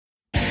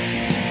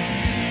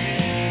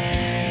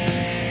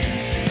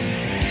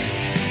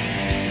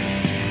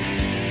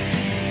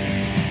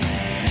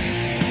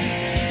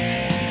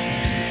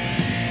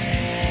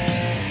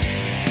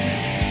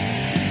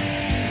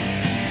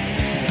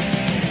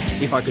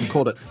if I can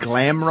call it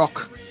glam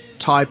rock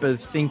type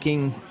of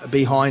thinking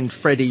behind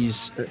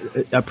Freddie's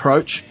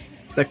approach.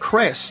 The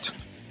crest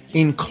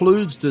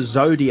includes the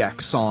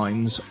zodiac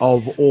signs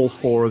of all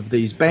four of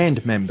these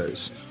band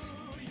members,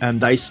 and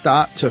they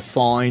start to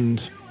find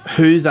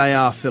who they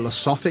are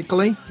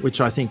philosophically, which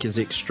I think is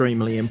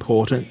extremely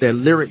important. Their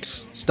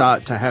lyrics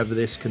start to have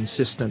this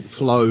consistent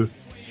flow.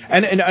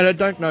 And I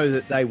don't know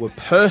that they were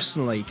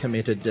personally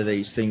committed to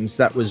these things.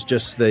 That was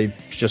just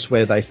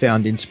where they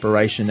found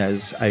inspiration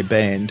as a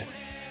band.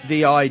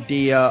 The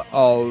idea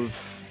of,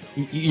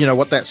 you know,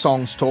 what that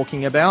song's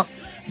talking about.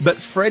 But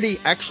Freddie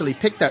actually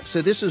picked that.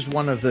 So this is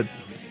one of the,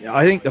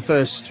 I think, the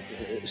first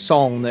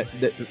song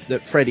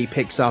that Freddie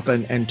picks up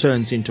and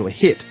turns into a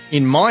hit.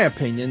 In my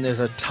opinion, there's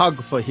a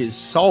tug for his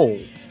soul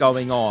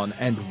going on.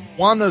 And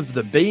one of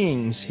the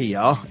beings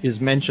here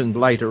is mentioned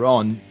later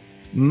on.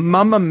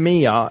 Mamma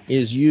Mia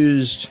is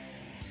used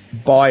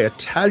by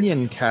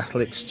Italian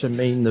Catholics to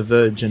mean the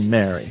Virgin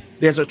Mary.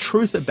 There's a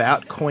truth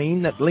about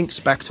Queen that links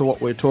back to what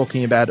we were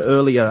talking about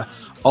earlier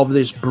of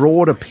this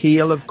broad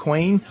appeal of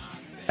Queen.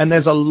 And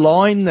there's a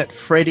line that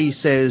Freddie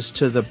says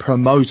to the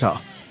promoter,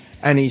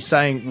 and he's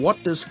saying,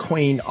 what does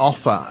Queen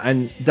offer?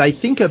 And they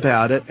think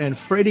about it, and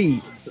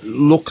Freddie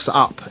looks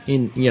up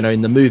in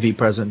the movie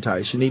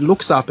presentation. He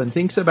looks up and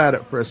thinks about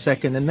it for a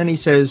second, and then he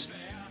says,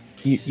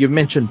 you've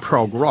mentioned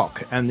prog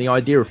rock, and the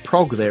idea of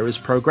prog there is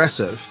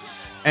progressive.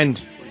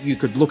 And you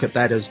could look at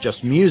that as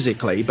just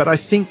musically, but I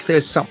think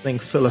there's something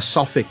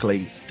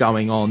philosophically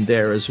going on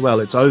there as well.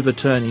 It's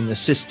overturning the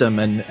system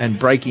and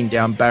breaking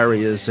down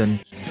barriers and...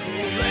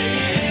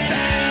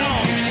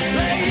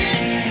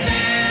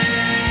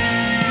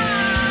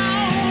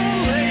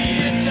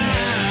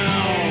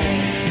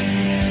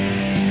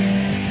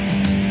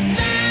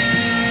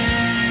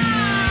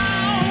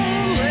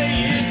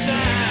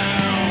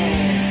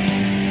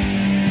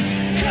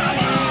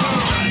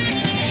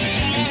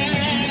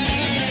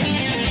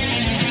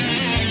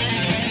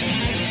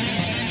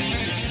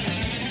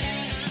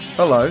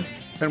 Hello,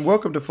 and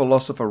welcome to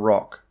Philosopher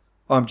Rock.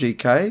 I'm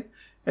GK,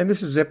 and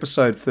this is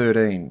episode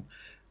 13,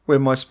 where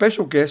my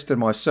special guest and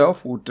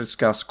myself will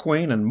discuss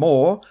Queen and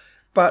more,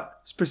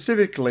 but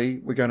specifically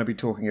we're going to be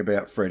talking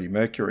about Freddie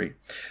Mercury.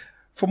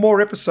 For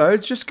more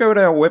episodes, just go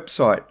to our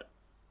website.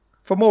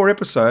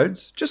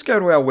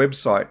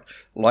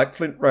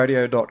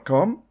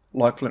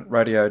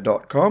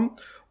 likeflintradio.com,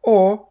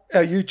 or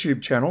our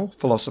YouTube channel,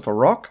 Philosopher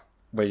Rock,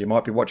 where you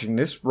might be watching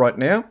this right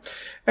now.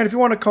 And if you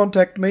want to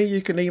contact me, you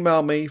can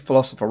email me,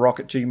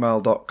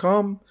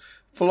 philosopherrock@gmail.com,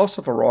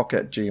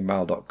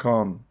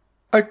 philosopherrock@gmail.com.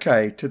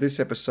 Okay, to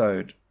this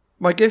episode.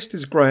 My guest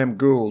is Graham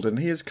Gould, and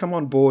he has come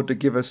on board to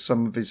give us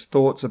some of his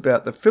thoughts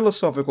about the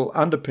philosophical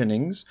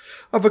underpinnings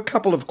of a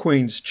couple of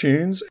Queen's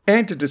tunes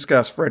and to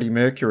discuss Freddie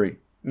Mercury.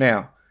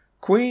 Now,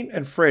 Queen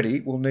and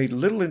Freddie will need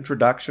little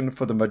introduction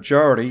for the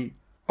majority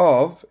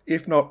of,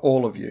 if not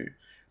all of you.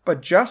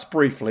 But just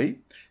briefly,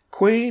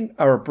 Queen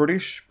are a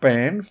British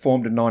band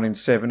formed in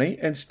 1970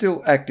 and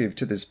still active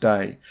to this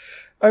day.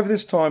 Over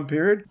this time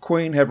period,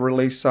 Queen have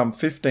released some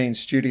 15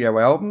 studio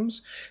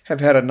albums, have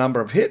had a number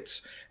of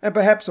hits, and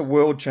perhaps a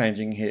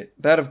world-changing hit,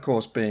 that of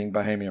course being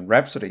Bohemian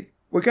Rhapsody.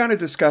 We're going to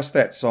discuss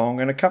that song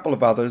and a couple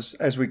of others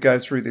as we go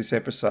through this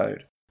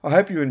episode. I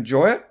hope you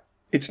enjoy it.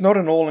 It's not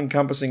an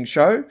all-encompassing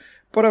show,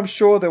 but I'm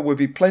sure there will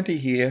be plenty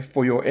here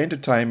for your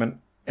entertainment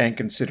and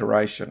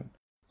consideration.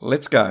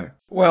 Let's go.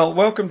 Well,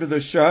 welcome to the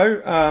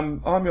show.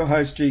 I'm your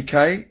host,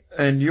 GK,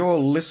 and you're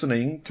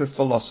listening to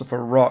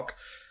Philosopher Rock.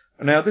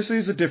 Now, this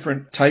is a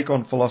different take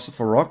on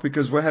Philosopher Rock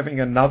because we're having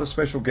another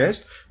special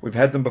guest. We've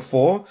had them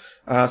before.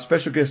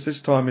 Special guest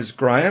this time is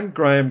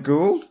Graham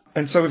Gould.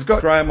 And so we've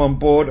got Graham on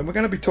board, and we're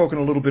going to be talking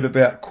a little bit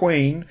about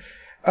Queen.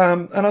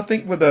 And I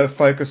think with a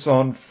focus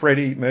on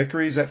Freddie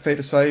Mercury, is that fair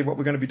to say what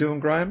we're going to be doing,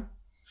 Graham?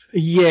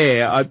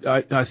 Yeah,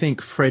 I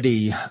think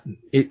Freddie,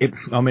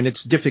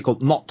 it's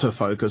difficult not to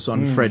focus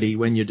on Freddie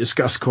when you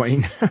discuss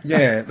Queen.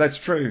 Yeah, that's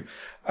true.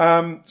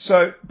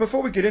 So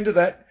before we get into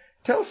that,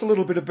 tell us a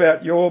little bit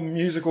about your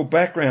musical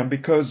background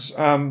because,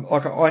 I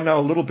know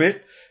a little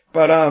bit,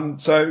 but,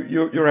 so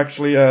you're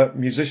actually a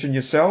musician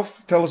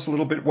yourself. Tell us a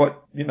little bit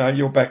what,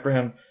 your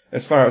background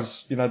as far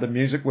as, the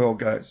music world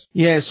goes.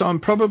 Yeah, so I'm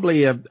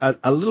probably a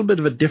little bit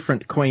of a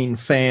different Queen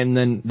fan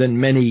than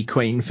many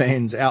Queen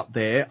fans out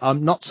there.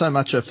 I'm not so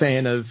much a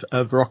fan of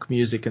rock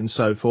music and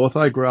so forth.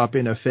 I grew up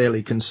in a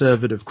fairly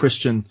conservative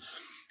Christian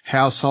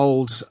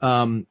household.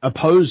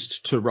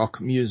 Opposed to rock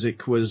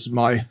music was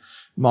my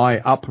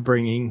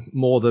upbringing,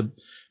 more the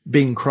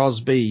Bing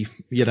Crosby,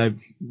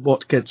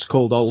 what gets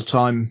called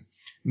old-time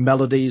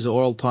melodies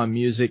or old-time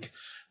music.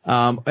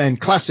 And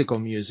classical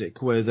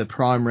music were the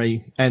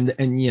primary and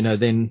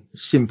then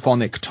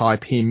symphonic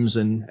type hymns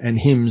and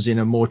hymns in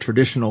a more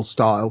traditional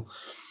style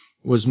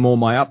was more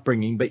my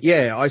upbringing. But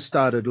yeah, I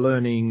started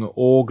learning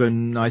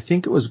organ, I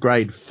think it was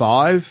grade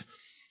 5.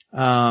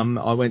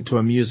 I went to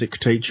a music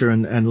teacher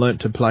and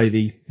learnt to play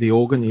the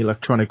organ, the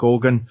electronic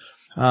organ.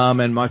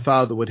 And my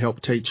father would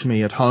help teach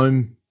me at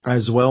home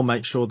as well,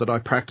 make sure that I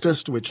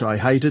practiced, which I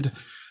hated.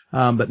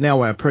 But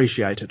now I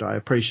appreciate it. I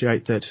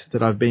appreciate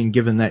that I've been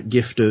given that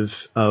gift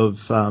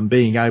of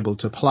being able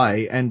to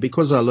play. And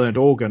because I learned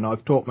organ,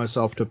 I've taught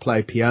myself to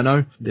play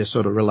piano. They're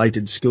sort of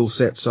related skill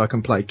sets. So I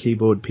can play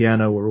keyboard,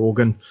 piano, or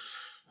organ,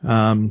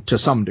 to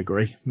some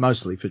degree,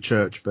 mostly for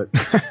church, but.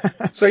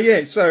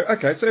 Okay, so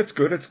that's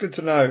good. It's good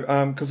to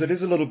know, because it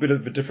is a little bit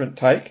of a different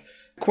take.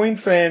 Queen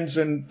fans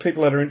and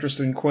people that are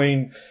interested in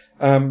Queen,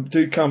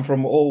 do come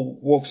from all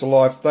walks of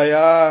life. They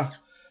are,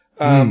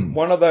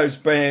 one of those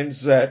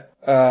bands that,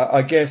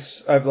 I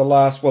guess over the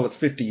last, it's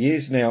 50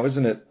 years now,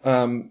 isn't it?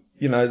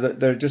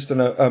 They're just an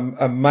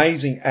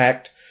amazing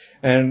act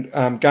and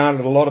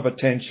garnered a lot of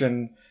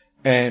attention.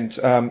 And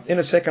in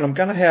a second, I'm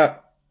going to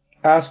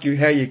ask you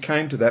how you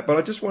came to that, but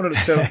I just wanted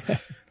to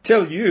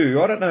tell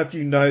you, I don't know if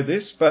you know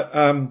this, but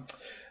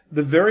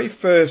the very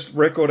first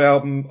record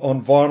album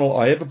on vinyl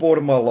I ever bought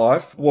in my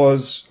life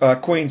was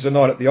Queen's A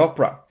Night at the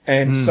Opera.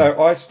 And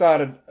so I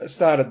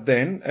started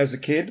then as a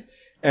kid.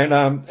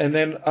 And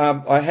then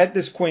I had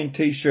this Queen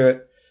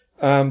T-shirt,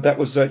 that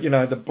was,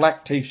 the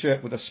black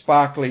T-shirt with a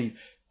sparkly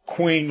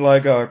Queen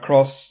logo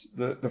across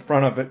the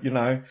front of it,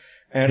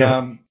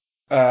 and,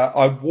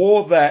 I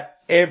wore that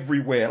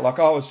everywhere. Like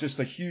I was just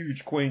a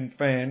huge Queen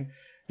fan.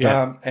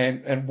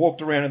 And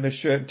walked around in this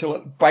shirt until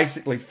it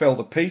basically fell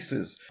to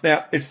pieces.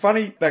 Now, it's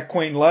funny, that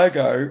Queen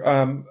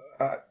logo,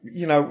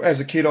 as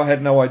a kid, I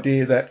had no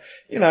idea that,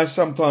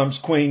 sometimes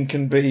Queen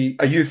can be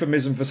a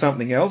euphemism for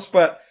something else,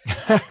 but,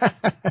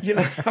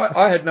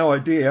 I had no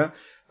idea.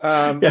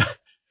 I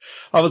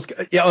was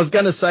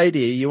going to say to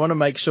you, you want to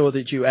make sure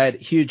that you add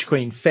huge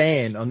Queen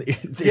fan on the.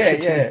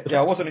 Yeah.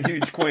 I wasn't a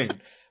huge Queen.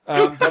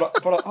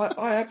 But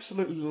I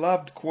absolutely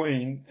loved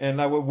Queen, and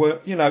they were,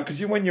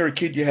 because when you're a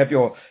kid, you have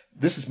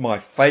this is my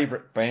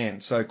favourite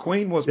band. So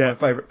Queen was my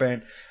favourite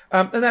band.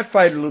 And that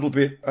faded a little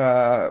bit.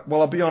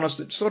 I'll be honest,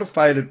 it sort of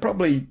faded,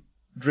 probably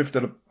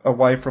drifted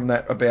away from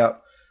that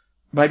about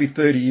maybe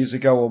 30 years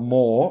ago or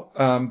more.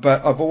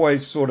 But I've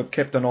always sort of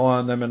kept an eye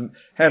on them and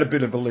had a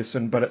bit of a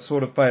listen, but it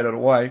sort of faded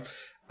away.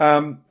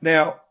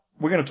 Now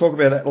we're going to talk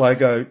about that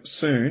logo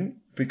soon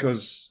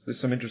because there's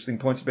some interesting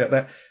points about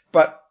that.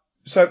 But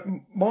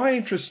so my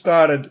interest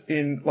started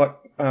in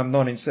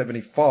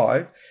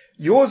 1975.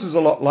 Yours is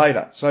a lot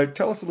later. So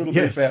tell us a little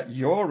bit about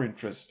your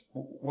interest.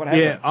 What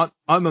happened? Yeah,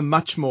 I'm a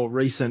much more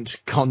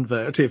recent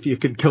convert, if you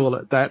could call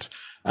it that.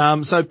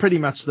 So pretty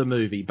much the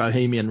movie,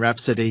 Bohemian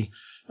Rhapsody.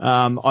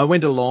 I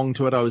went along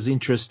to it. I was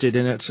interested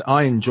in it.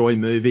 I enjoy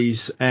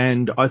movies,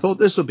 and I thought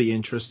this would be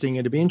interesting.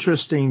 It'd be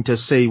interesting to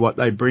see what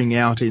they bring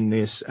out in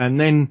this, and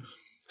then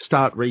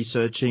start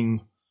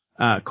researching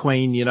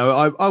Queen.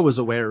 I was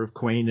aware of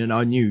Queen, and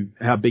I knew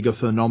how big a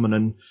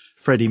phenomenon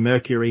Freddie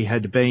Mercury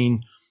had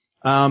been.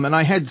 And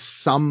I had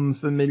some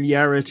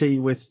familiarity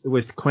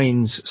with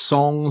Queen's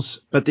songs,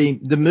 but the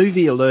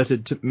movie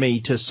alerted me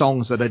to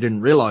songs that I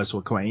didn't realize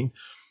were Queen,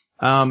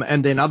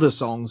 and then other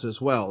songs as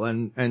well.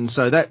 And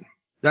so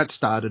that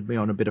started me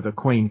on a bit of a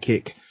Queen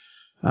kick.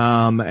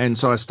 And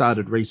so I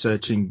started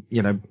researching,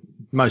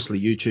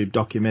 mostly YouTube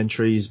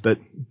documentaries, but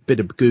a bit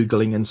of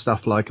Googling and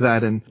stuff like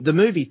that. And the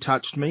movie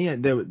touched me,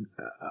 and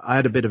I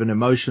had a bit of an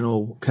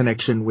emotional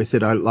connection with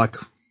it.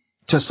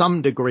 To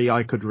some degree,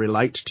 I could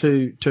relate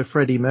to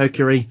Freddie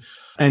Mercury.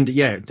 And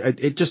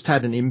it just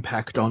had an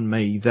impact on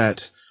me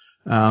that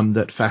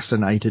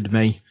fascinated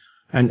me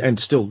and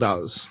still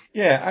does.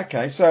 Yeah.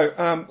 Okay.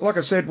 So, like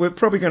I said, we're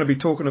probably going to be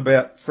talking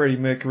about Freddie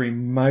Mercury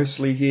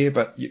mostly here,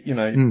 but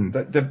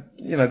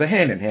the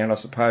hand in hand, I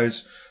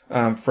suppose,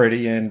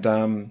 Freddie and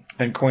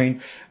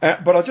Queen.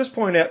 But I'll just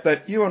point out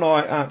that you and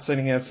I aren't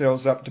setting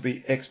ourselves up to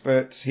be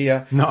experts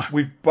here. No.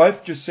 We've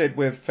both just said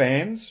we're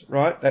fans,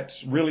 right?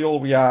 That's really all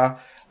we are.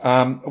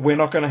 We're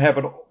not going to have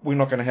it. We're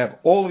not going to have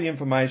all the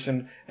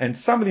information, and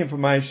some of the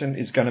information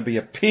is going to be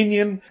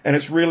opinion, and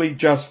it's really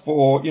just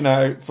for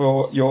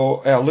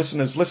our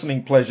listeners'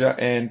 listening pleasure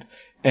and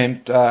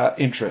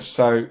interest.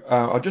 So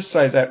I'll just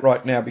say that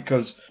right now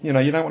because you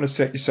don't want to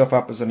set yourself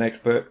up as an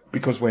expert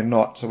because we're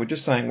not. So we're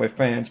just saying we're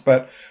fans.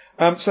 But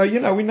so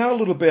we know a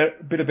little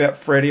bit about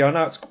Freddie. I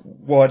know it's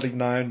widely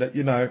known that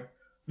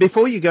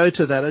Before you go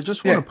to that, I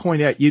just want to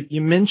point out,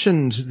 you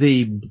mentioned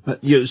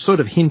you sort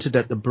of hinted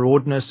at the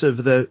broadness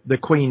of the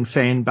Queen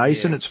fan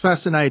base, and it's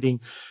fascinating.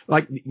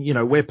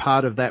 We're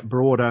part of that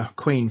broader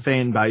Queen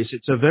fan base.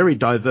 It's a very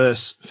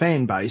diverse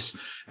fan base,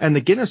 and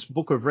the Guinness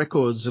Book of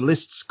Records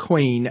lists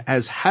Queen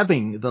as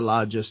having the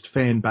largest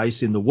fan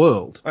base in the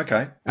world.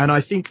 Okay. And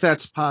I think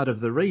that's part of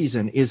the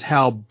reason is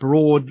how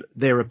broad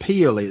their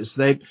appeal is.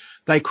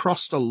 They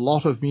crossed a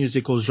lot of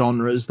musical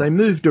genres. They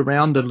moved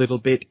around a little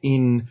bit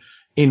in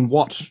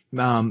what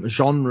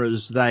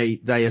genres they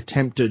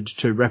attempted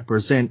to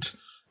represent,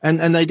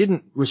 and they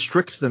didn't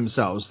restrict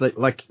themselves. They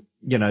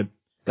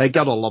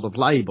got a lot of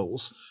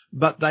labels,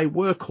 but they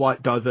were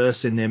quite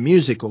diverse in their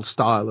musical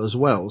style as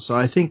well. So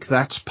I think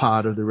that's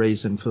part of the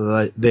reason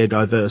for their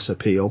diverse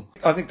appeal.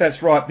 I think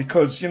that's right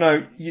because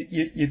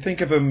you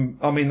think of them.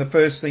 I mean, the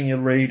first thing you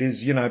read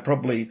is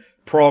probably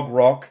prog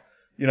rock,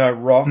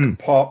 rock,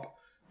 pop.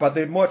 But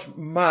they're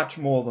much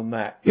more than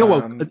that. Yeah,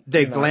 well,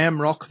 they're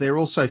glam rock. They're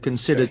also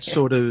considered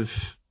sort of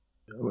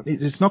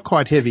it's not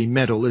quite heavy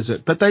metal, is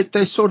it? But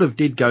they sort of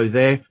did go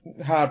there.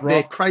 Hard rock.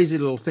 Their crazy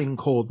little thing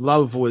called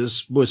Love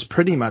was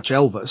pretty much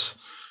Elvis.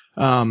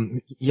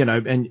 You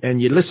know,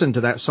 and you listen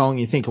to that song,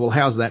 you think, well,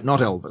 how's that not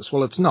Elvis?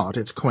 Well, it's not.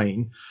 It's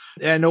Queen.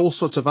 And all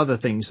sorts of other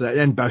things.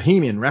 And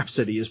Bohemian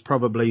Rhapsody is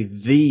probably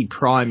the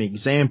prime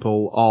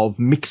example of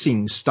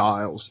mixing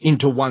styles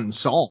into one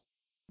song.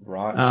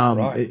 Right,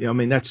 right. I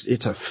mean,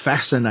 it's a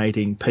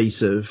fascinating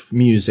piece of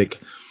music.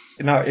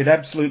 No, it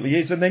absolutely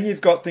is. And then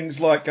you've got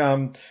things like,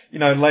 you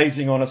know,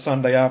 Lazing on a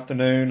Sunday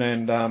Afternoon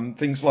and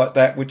things like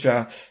that, which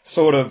are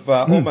sort of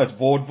almost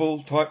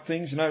vaudeville type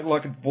things, you know,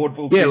 like a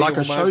vaudeville. Yeah, like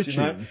almost, a show you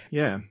know? tune.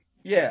 Yeah.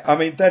 Yeah, I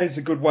mean, that is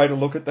a good way to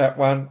look at that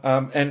one.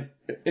 And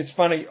it's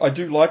funny, I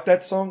do like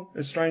that song,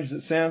 as strange as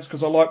it sounds,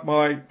 because I like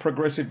my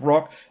progressive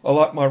rock. I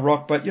like my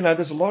rock. But, you know,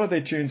 there's a lot of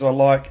their tunes I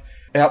like,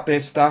 out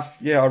there stuff.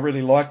 Yeah, I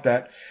really like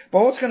that. But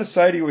what I was going to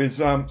say to you is,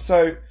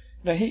 so,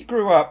 now he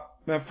grew up,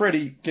 now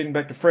Freddie, getting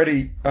back to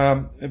Freddie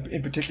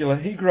in particular,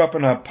 he grew up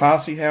in a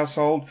Parsi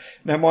household.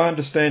 Now, my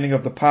understanding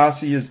of the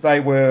Parsi is they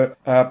were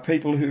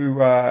people who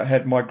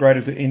had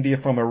migrated to India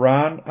from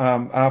Iran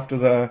after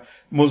the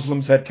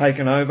Muslims had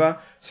taken over.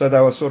 So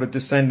they were sort of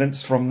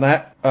descendants from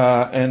that,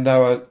 and they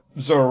were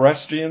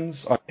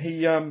Zoroastrians.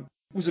 He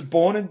was it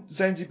born in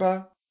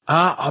Zanzibar?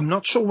 I'm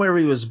not sure where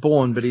he was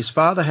born, but his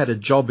father had a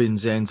job in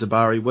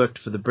Zanzibar. He worked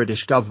for the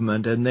British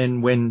government, and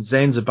then when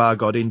Zanzibar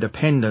got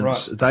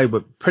independence, they were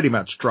pretty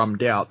much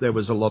drummed out. There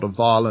was a lot of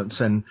violence,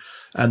 and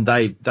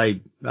they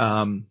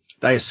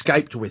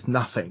escaped with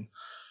nothing,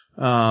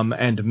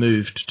 and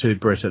moved to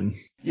Britain.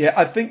 Yeah,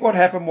 I think what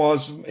happened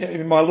was,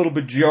 in my little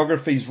bit of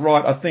geography's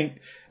right, I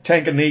think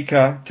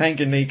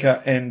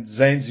Tanganyika and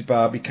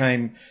Zanzibar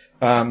became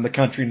the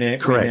country we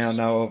now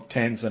know of,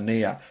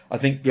 Tanzania. I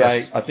think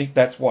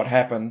that's what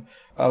happened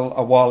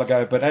a while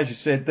ago. But as you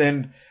said,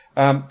 then,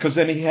 because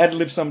then he had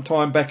lived some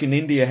time back in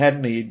India,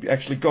 hadn't he? He'd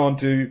actually gone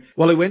to...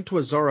 Well, he went to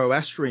a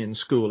Zoroastrian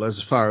school,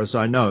 as far as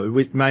I know.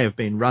 It may have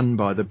been run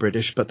by the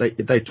British, but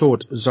they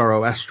taught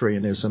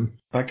Zoroastrianism.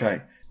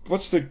 Okay.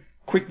 What's the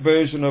quick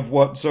version of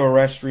what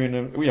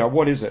Zoroastrian,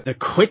 what is it? A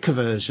quick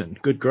version,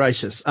 good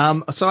gracious.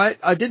 So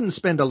I didn't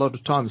spend a lot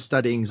of time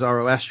studying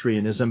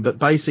Zoroastrianism, but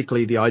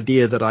basically the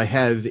idea that I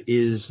have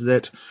is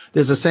that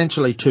there's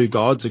essentially two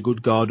gods, a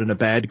good god and a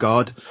bad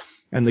god.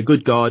 And the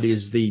good god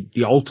is the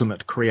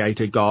ultimate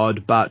creator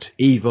god, but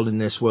evil in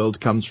this world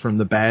comes from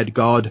the bad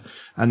god,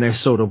 and they're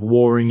sort of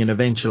warring, and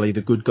eventually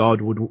the good god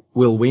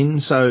will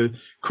win. So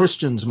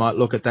Christians might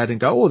look at that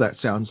and go, oh, that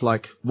sounds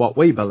like what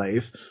we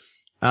believe.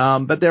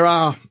 But there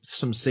are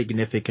some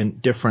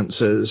significant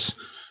differences.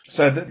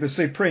 So the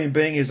supreme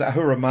being is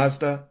Ahura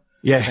Mazda.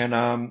 Yeah.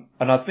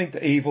 And I think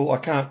the evil, I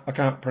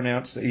can't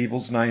pronounce the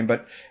evil's name,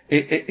 but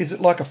is it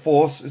like a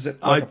force? Is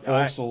it like a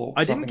force or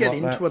I something didn't get like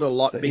into that? it a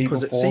lot The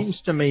because it evil force?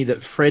 seems to me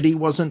that Freddie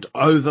wasn't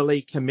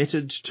overly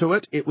committed to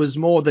it. It was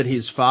more that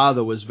his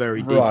father was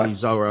very deeply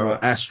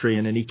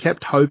Zoroastrian, and he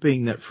kept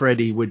hoping that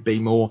Freddie would be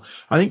more.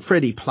 I think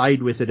Freddie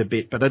played with it a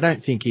bit, but I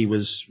don't think he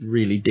was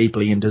really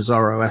deeply into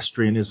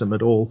Zoroastrianism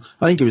at all.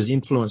 I think he was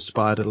influenced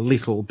by it a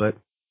little, but...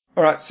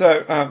 All right,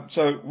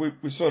 so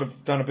we've sort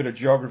of done a bit of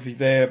geography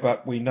there,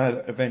 but we know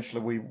that eventually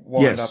we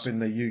wind up in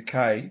the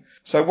UK.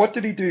 So what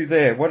did he do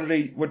there? What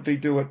did he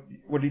do?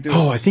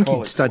 Oh, I think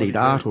college? he'd studied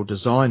art or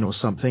design or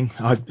something.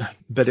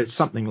 But it's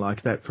something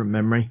like that from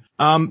memory.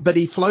 But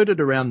he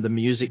floated around the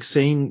music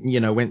scene,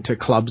 went to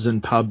clubs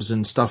and pubs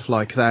and stuff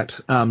like that,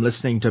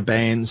 listening to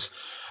bands.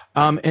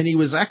 And he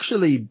was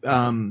actually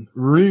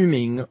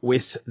rooming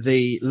with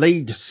the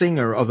lead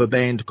singer of a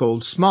band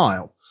called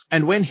Smile.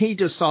 And when he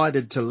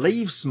decided to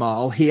leave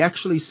Smile, he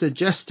actually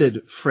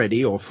suggested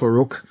Freddie, or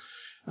Farouk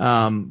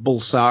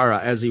Bulsara,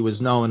 as he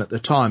was known at the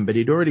time, but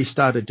he'd already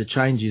started to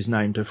change his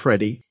name to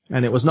Freddie.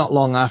 And it was not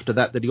long after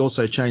that he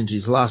also changed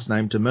his last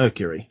name to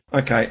Mercury.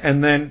 Okay,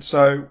 and then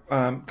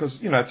because,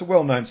 it's a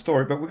well-known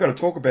story, but we've got to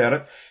talk about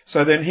it.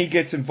 So then he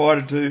gets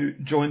invited to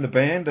join the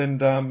band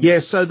and... Yeah,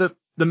 so the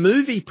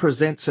movie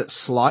presents it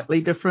slightly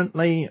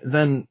differently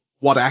than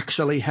what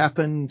actually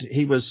happened.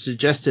 He was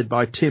suggested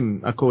by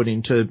Tim,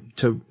 according to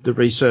the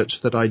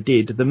research that I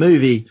did. The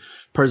movie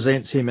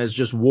presents him as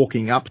just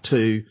walking up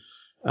to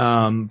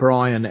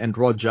Brian and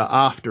Roger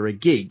after a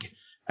gig,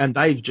 and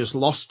they've just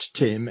lost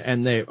Tim,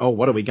 and they're,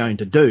 what are we going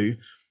to do?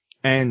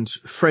 And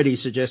Freddie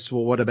suggests,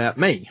 well, what about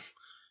me?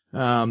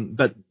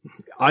 But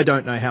I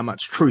don't know how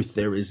much truth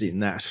there is in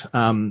that.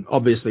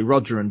 Obviously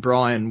Roger and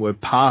Brian were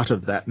part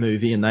of that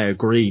movie, and they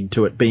agreed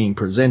to it being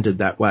presented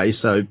that way.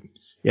 So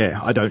yeah,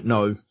 I don't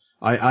know.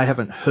 I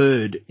haven't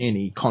heard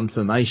any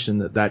confirmation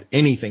that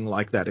anything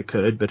like that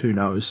occurred, but who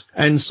knows?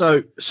 And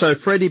so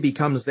Freddie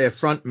becomes their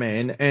front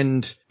man,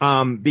 and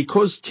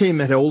because Tim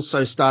had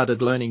also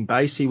started learning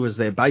bass, he was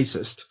their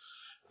bassist.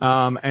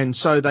 And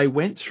so they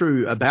went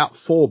through about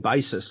 4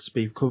 bassists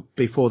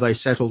before they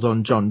settled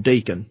on John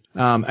Deacon.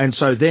 And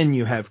so then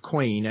you have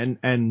Queen,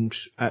 and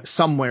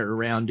somewhere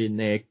around in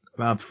there,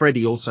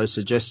 Freddie also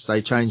suggests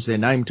they change their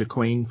name to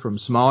Queen from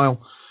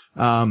Smile.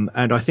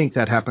 And I think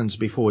that happens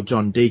before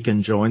John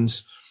Deacon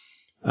joins.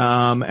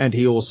 And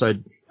he also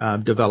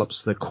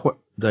develops the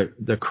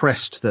the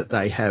crest that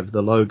they have,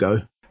 the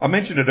logo. I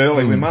mentioned it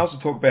earlier. We might as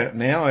well talk about it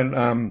now,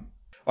 and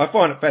I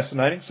find it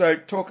fascinating. So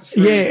talk us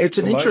through. Yeah, it's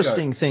an logo.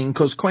 interesting thing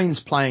because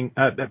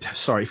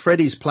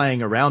Freddie's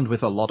playing around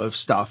with a lot of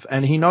stuff,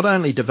 and he not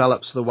only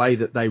develops the way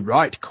that they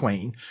write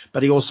Queen,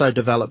 but he also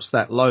develops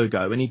that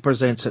logo, and he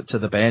presents it to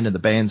the band, and the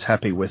band's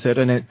happy with it,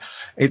 and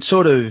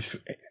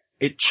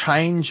it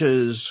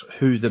changes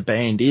who the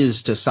band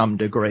is to some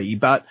degree,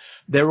 but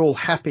they're all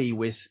happy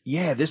with,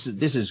 this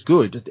is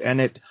good, and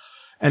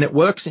it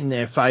works in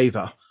their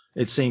favor,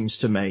 it seems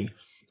to me.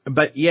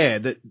 But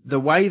the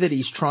way that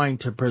he's trying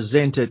to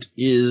present it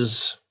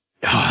is,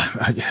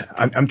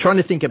 I'm trying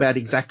to think about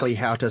exactly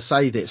how to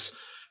say this.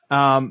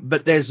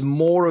 But there's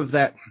more of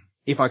that,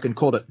 if I can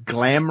call it,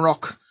 glam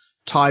rock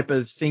type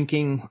of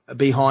thinking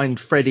behind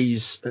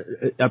Freddie's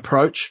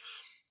approach.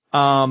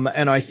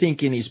 And I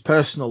think in his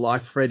personal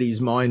life,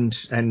 Freddie's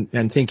mind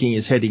and thinking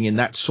is heading in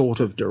that sort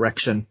of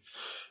direction,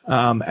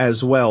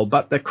 as well.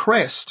 But the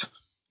crest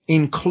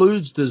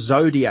includes the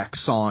zodiac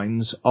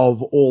signs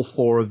of all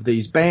four of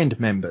these band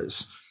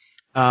members.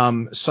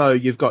 So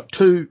you've got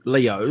two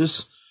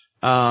Leos,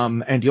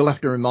 and you'll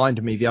have to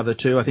remind me the other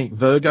two. I think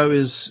Virgo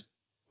is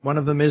one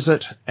of them, is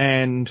it?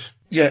 And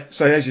yeah,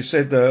 so as you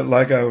said, the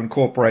logo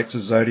incorporates the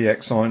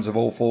zodiac signs of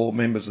all four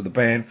members of the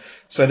band.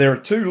 So there are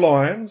two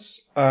lions,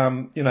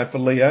 for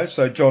Leo.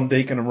 So John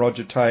Deacon and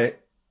Roger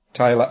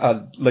Taylor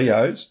are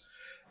Leos.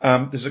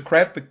 There's a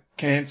crab for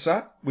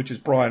Cancer, which is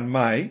Brian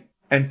May.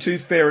 And two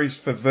fairies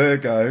for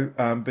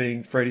Virgo,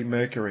 being Freddie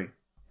Mercury.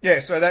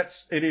 Yeah, so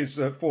it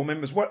is four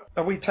members. What,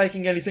 are we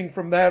taking anything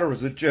from that, or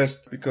is it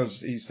just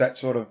because he's that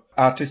sort of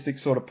artistic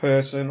sort of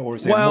person, or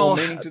is there more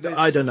meaning to this?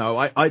 I don't know.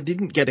 I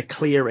didn't get a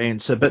clear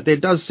answer, but there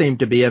does seem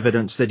to be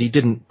evidence that he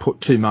didn't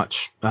put too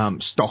much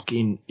stock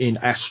in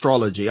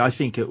astrology. I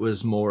think it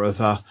was more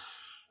of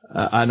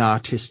an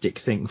artistic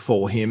thing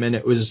for him, and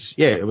it was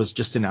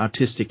just an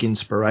artistic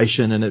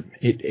inspiration, and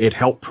it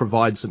helped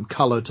provide some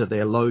color to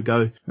their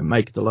logo and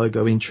make the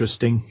logo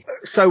interesting.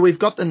 So we've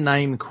got the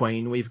name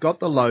Queen, we've got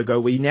the logo,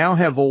 we now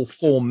have all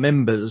four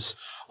members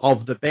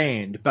of the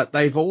band, but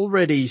they've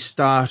already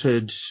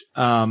started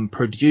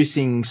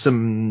producing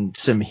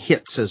some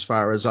hits, as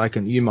far as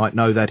you might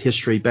know that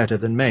history better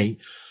than me,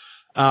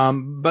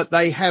 but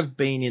they have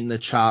been in the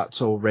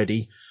charts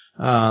already.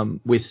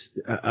 With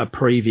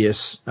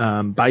previous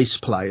bass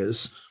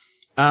players.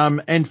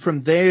 And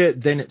from there,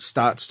 then it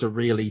starts to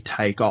really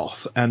take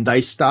off, and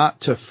they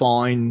start to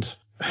find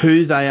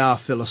who they are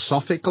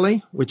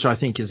philosophically, which I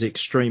think is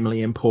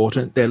extremely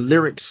important. Their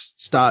lyrics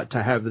start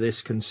to have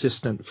this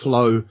consistent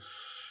flow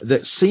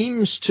that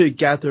seems to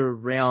gather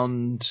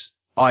around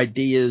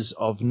ideas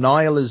of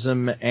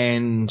nihilism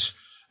and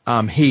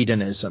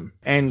hedonism.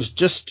 And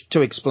just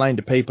to explain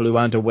to people who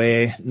aren't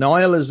aware,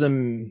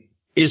 nihilism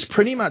is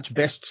pretty much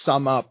best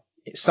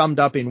summed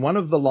up in one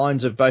of the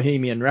lines of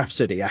Bohemian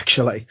Rhapsody,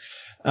 actually,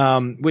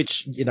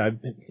 which,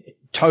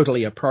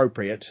 totally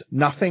appropriate.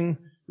 Nothing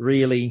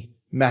really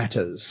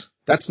matters.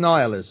 That's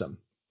nihilism,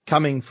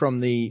 coming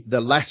from the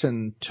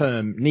Latin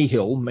term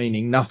nihil,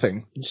 meaning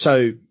nothing.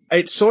 So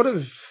it's sort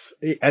of,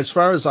 as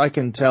far as I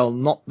can tell,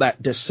 not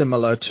that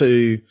dissimilar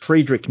to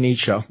Friedrich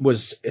Nietzsche,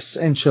 was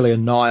essentially a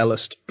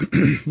nihilist.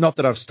 Not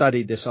that I've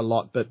studied this a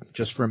lot, but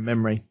just from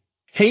memory.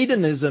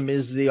 Hedonism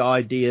is the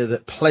idea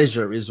that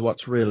pleasure is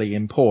what's really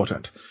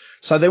important.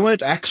 So they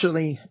weren't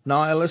actually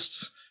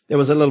nihilists. There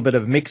was a little bit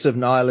of mix of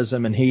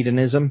nihilism and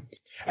hedonism.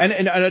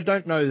 And I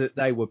don't know that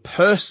they were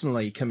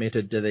personally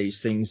committed to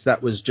these things.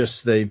 That was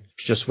just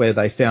where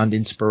they found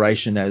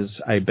inspiration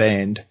as a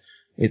band,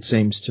 it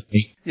seems to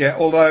me. Yeah,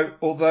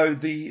 although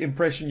the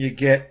impression you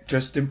get,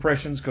 just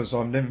impressions, because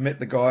I've never met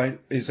the guy,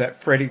 is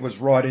that Freddie was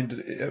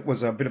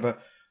was a bit of a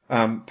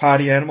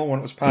party animal. When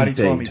it was party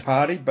time, he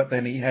partied, but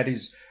then he had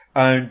his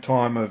own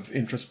time of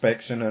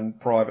introspection and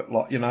private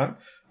life,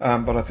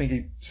 but I think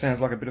he sounds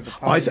like a bit of a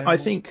party animal. I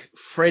think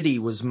Freddie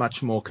was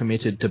much more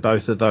committed to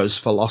both of those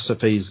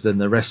philosophies than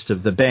the rest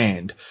of the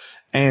band,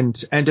 and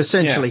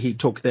essentially he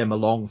took them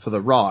along for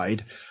the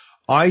ride.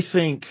 I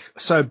think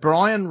so.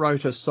 Brian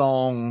wrote a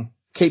song,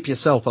 "Keep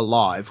Yourself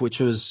Alive,"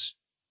 which was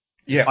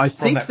I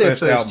think their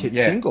first hit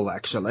single,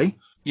 actually.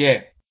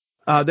 Yeah.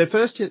 Their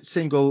first hit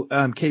single,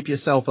 "Keep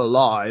Yourself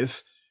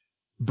Alive."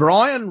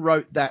 Brian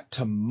wrote that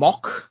to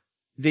mock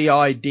the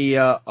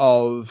idea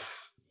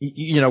of,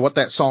 what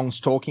that song's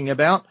talking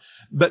about.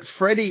 But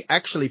Freddie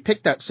actually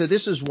picked that. So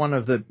this is one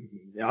of the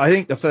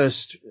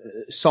first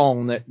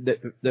song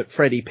that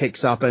Freddie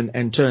picks up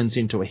and turns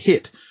into a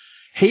hit.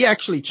 He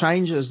actually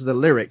changes the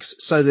lyrics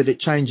so that it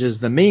changes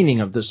the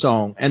meaning of the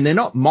song. And they're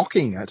not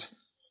mocking it.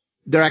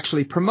 They're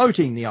actually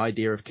promoting the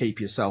idea of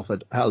keep yourself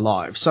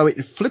alive. So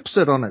it flips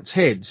it on its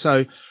head.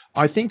 So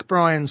I think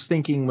Brian's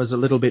thinking was a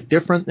little bit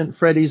different than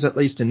Freddie's, at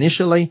least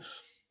initially.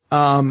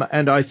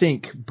 And I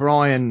think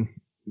Brian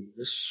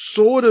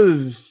sort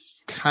of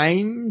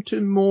came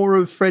to more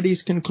of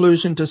Freddie's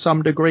conclusion to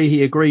some degree.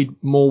 He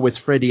agreed more with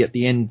Freddie at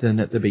the end than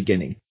at the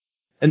beginning.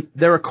 And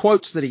there are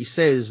quotes that he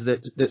says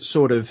that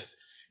sort of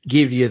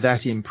give you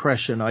that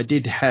impression. I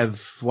did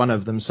have one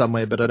of them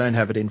somewhere, but I don't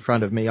have it in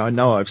front of me. I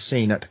know I've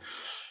seen it.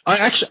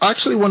 I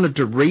actually wanted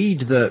to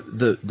read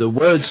the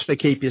words for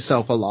Keep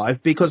Yourself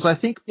Alive, because I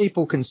think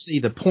people can see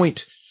the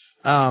point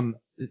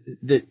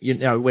that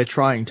we're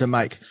trying to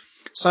make.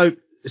 So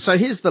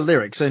here's the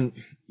lyrics, and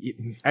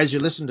as you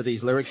listen to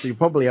these lyrics, you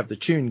probably have the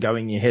tune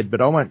going in your head,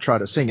 but I won't try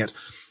to sing it.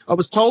 I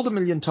was told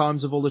 1,000,000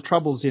 times of all the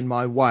troubles in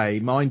my way.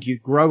 Mind you,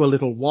 grow a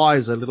little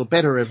wiser, a little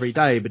better every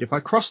day. But if I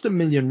crossed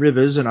 1,000,000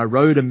 rivers and I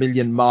rode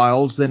 1,000,000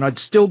 miles, then I'd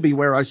still be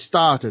where I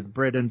started,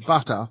 bread and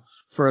butter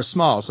for a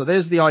smile. So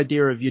there's the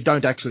idea of you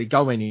don't actually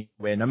go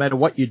anywhere. No matter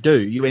what you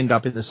do, you end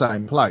up in the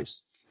same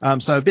place.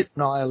 So a bit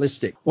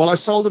nihilistic. Well, I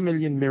sold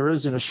 1,000,000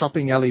 mirrors in a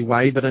shopping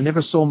alleyway, but I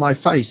never saw my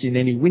face in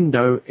any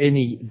window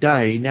any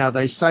day. Now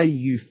they say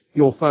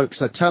your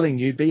folks are telling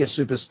you be a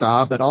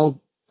superstar, but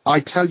I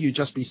tell you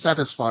just be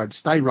satisfied.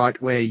 Stay right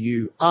where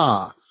you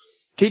are.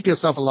 Keep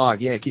yourself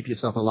alive. Yeah, keep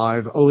yourself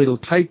alive. Oh, it'll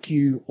take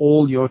you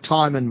all your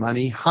time and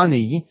money.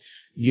 Honey,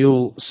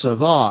 you'll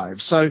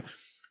survive. So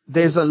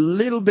there's a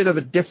little bit of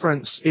a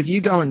difference. If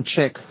you go and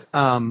check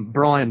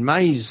Brian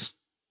May's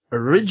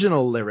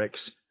original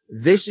lyrics,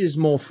 this is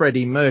more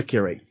Freddie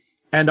Mercury.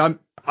 And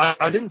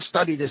I didn't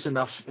study this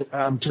enough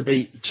to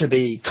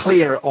be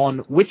clear on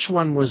which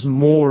one was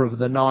more of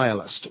the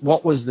nihilist.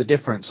 What was the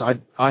difference? I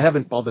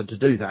haven't bothered to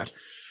do that.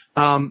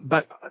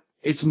 But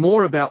it's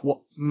more about what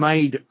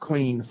made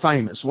Queen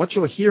famous. What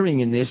you're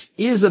hearing in this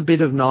is a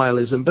bit of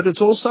nihilism, but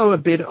it's also a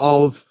bit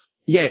of,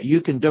 yeah,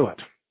 you can do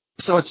it.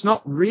 So it's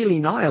not really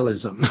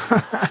nihilism.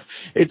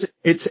 It's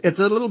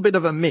a little bit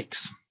of a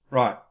mix.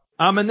 Right.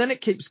 And then it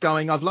keeps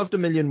going. I've loved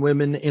 1,000,000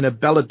 women in a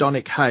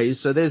belladonic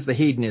haze. So there's the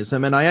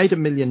hedonism. And I ate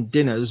 1,000,000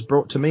 dinners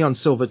brought to me on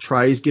silver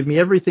trays. Give me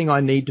everything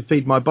I need to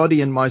feed my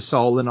body and my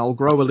soul, and I'll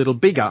grow a little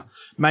bigger.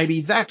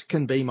 Maybe that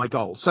can be my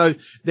goal. So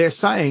they're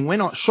saying we're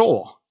not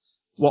sure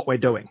what we're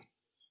doing.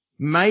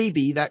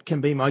 Maybe that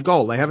can be my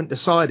goal. They haven't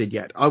decided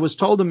yet. I was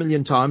told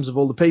 1,000,000 times of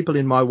all the people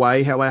in my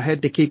way how I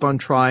had to keep on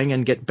trying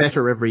and get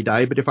better every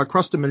day. But if I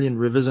crossed 1,000,000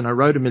 rivers and I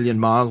rode 1,000,000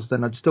 miles,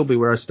 then I'd still be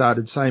where I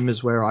started, same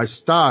as when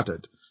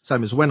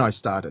I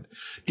started.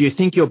 Do you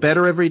think you're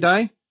better every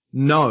day?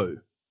 No.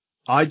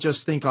 I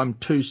just think I'm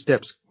 2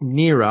 steps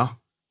nearer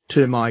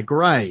to my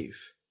grave.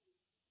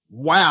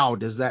 Wow,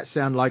 does that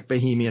sound like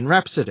Bohemian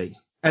Rhapsody?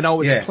 And I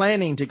was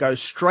planning to go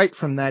straight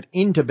from that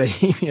into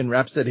Bohemian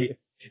Rhapsody,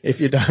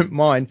 if you don't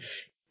mind.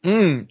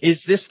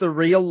 Is this the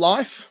real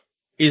life?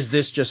 Is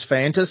this just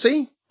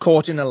fantasy?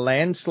 Caught in a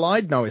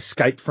landslide, no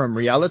escape from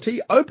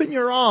reality? Open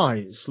your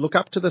eyes, look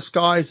up to the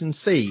skies and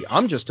see.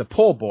 I'm just a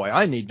poor boy,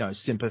 I need no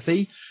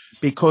sympathy,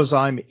 because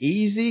I'm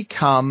easy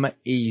come,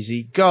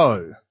 easy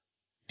go.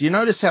 Do you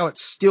notice how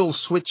it's still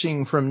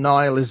switching from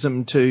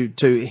nihilism to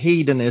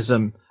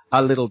hedonism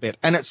a little bit?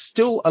 And it's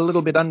still a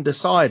little bit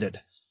undecided.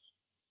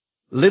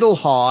 Little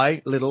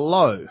high, little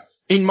low.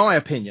 In my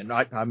opinion,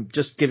 I'm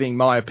just giving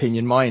my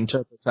opinion, my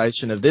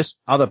interpretation of this.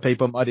 Other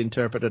people might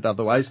interpret it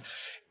other ways.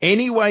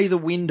 Any way the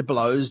wind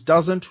blows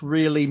doesn't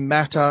really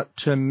matter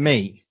to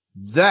me.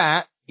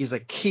 That is a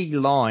key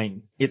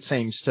line, it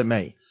seems to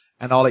me.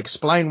 And I'll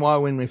explain why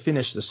when we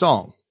finish the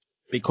song,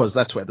 because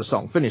that's where the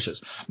song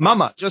finishes.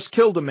 Mama, just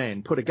killed a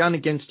man, put a gun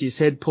against his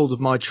head,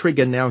 pulled my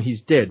trigger, now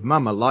he's dead.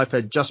 Mama, life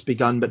had just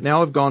begun, but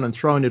now I've gone and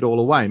thrown it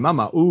all away.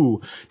 Mama,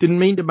 ooh, didn't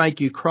mean to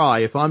make you cry.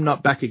 If I'm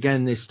not back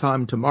again this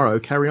time tomorrow,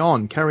 carry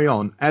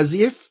on, as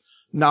if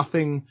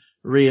nothing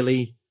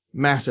really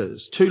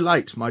matters. Too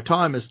late, my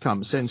time has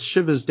come, sends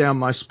shivers down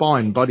my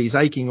spine, body's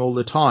aching all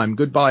the time.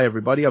 Goodbye,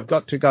 everybody, I've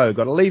got to go.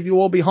 Got to leave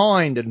you all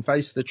behind and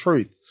face the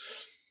truth.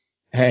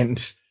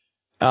 And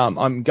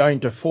I'm going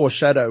to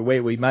foreshadow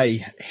where we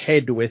may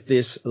head with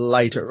this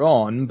later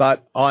on,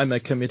 but I'm a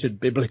committed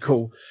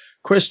biblical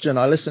Christian.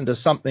 I listen to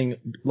something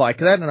like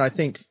that and I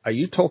think, are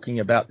you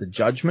talking about the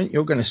judgment?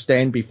 You're going to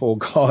stand before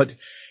God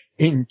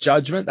in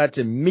judgment? That's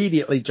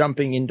immediately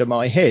jumping into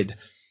my head.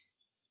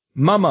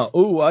 Mama,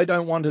 ooh, I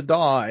don't want to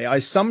die. I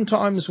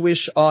sometimes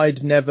wish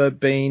I'd never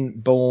been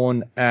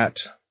born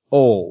at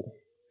all,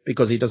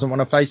 because he doesn't want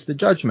to face the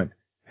judgment.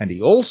 And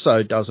he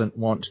also doesn't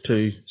want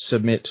to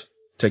submit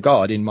to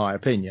God, in my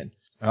opinion.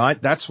 All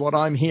right, that's what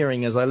I'm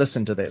hearing as I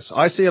listen to this.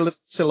 I see a little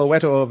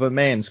silhouette of a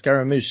man,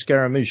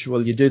 Scaramouche,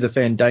 will you do the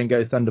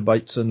fandango,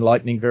 thunderbolts and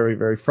lightning, very,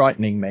 very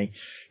frightening me.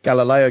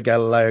 Galileo,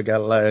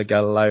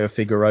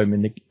 Figaro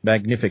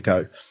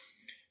Magnifico.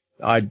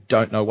 I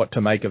don't know what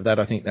to make of that.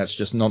 I think that's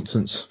just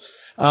nonsense.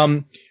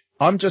 I'm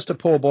just a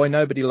poor boy.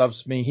 Nobody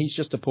loves me. He's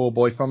just a poor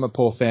boy from a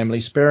poor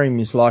family, sparing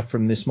his life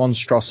from this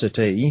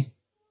monstrosity.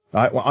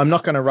 Right? Well, I'm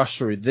not going to rush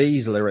through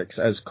these lyrics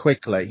as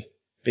quickly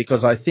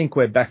because I think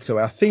we're back to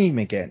our theme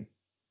again.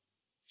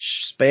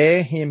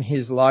 Spare him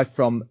his life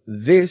from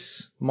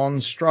this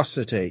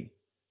monstrosity.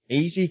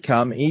 Easy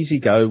come, easy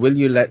go. Will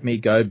you let me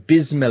go?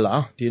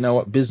 Bismillah. Do you know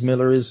what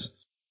Bismillah is?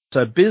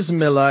 So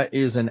Bismillah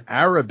is an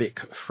Arabic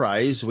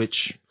phrase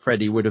which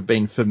Freddie would have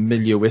been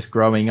familiar with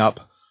growing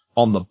up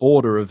on the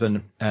border of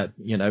an,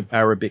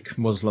 Arabic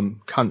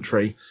Muslim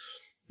country.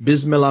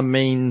 Bismillah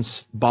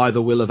means by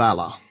the will of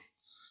Allah.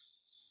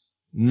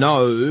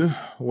 No,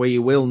 we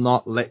will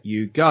not let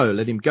you go.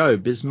 Let him go,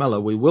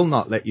 Bismillah. We will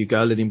not let you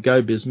go. Let him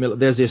go, Bismillah.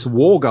 There's this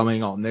war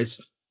going on. There's,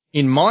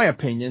 in my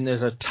opinion,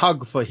 there's a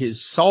tug for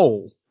his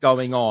soul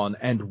going on.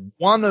 And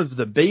one of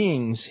the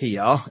beings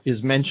here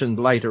is mentioned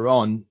later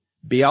on.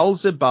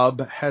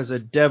 Beelzebub has a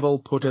devil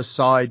put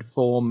aside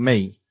for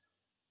me.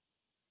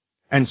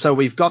 And so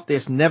we've got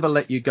this, never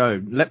let you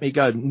go, let me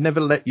go, never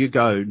let you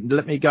go,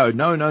 let me go,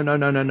 no, no, no,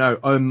 no, no, no,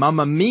 oh,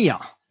 Mamma Mia.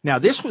 Now,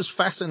 this was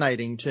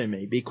fascinating to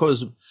me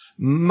because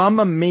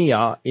Mamma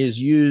Mia is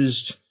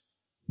used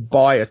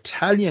by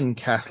Italian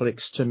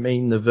Catholics to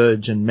mean the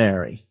Virgin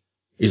Mary.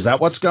 Is that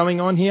what's going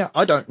on here?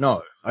 I don't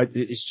know.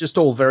 It's just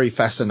all very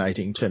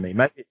fascinating to me.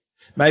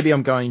 Maybe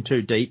I'm going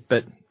too deep,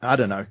 but I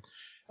don't know.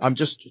 I'm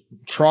just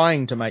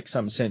trying to make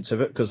some sense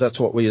of it because that's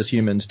what we as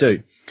humans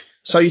do.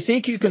 So you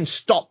think you can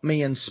stop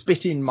me and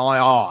spit in my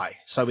eye?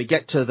 So we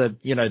get to the,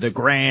 the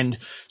grand,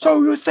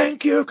 so you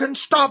think you can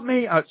stop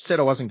me? I said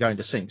I wasn't going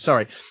to sing,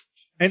 sorry.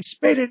 And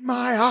spit in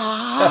my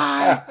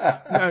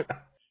eye.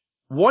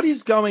 What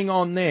is going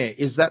on there?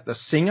 Is that the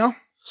singer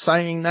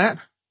saying that?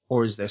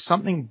 Or is there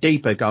something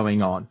deeper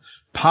going on?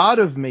 Part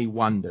of me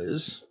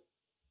wonders,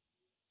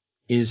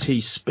 is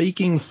he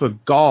speaking for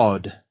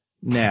God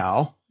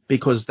now?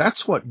 Because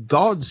that's what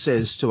God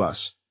says to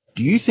us.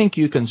 Do you think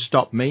you can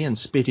stop me and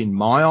spit in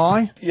my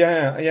eye?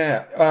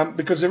 Yeah.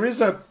 Because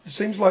there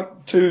seems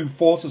like two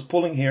forces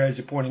pulling here, as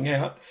you're pointing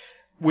out,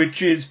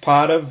 which is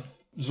part of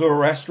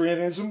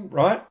Zoroastrianism,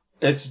 right?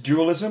 It's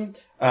dualism.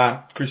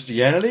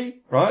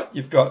 Christianity, right?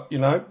 You've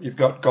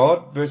got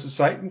God versus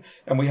Satan,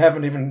 and we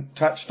haven't even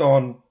touched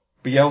on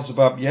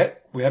Beelzebub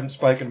yet. We haven't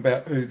spoken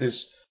about who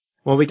this...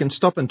 Well, we can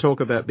stop and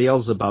talk about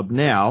Beelzebub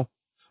now.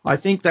 I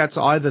think that's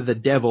either the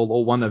devil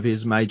or one of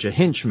his major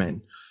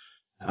henchmen,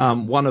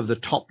 one of the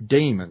top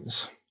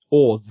demons,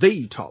 or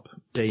the top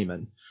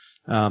demon,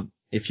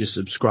 if you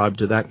subscribe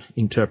to that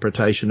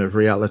interpretation of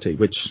reality,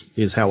 which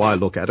is how I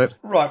look at it.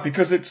 Right,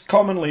 because it's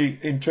commonly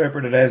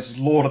interpreted as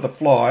Lord of the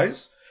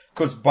Flies,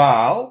 because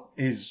Baal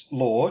is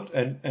Lord,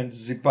 and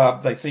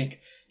Zebub, they think,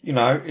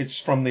 it's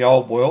from the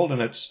old world,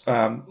 and it's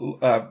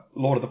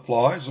Lord of the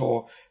Flies,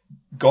 or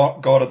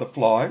God of the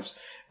Flies.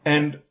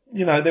 And,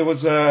 there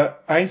was a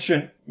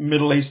ancient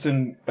Middle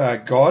Eastern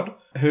god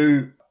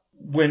who,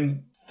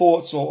 when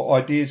thoughts or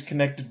ideas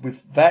connected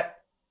with that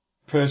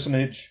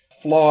personage,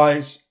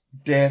 flies,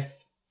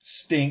 death,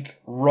 stink,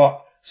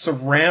 rot,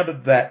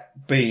 surrounded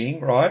that being,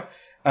 right?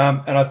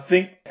 And I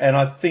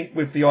think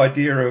with the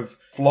idea of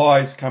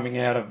flies coming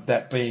out of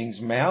that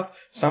being's mouth,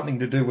 something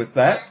to do with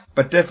that.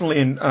 But definitely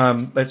in,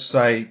 let's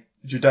say,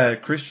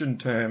 Judeo-Christian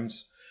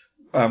terms,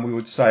 we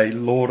would say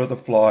Lord of the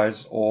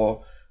Flies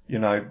or,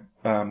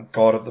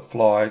 God of the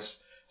Flies.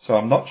 So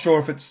I'm not sure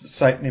if it's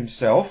Satan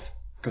himself,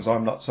 because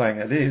I'm not saying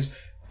it is,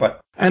 but...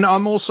 And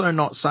I'm also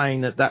not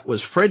saying that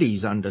was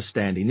Freddie's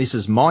understanding. This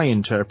is my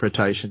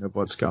interpretation of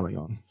what's going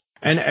on.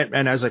 And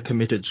as a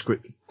committed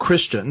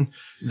Christian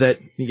that,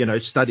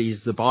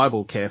 studies the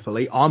Bible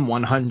carefully, I'm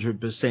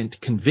 100%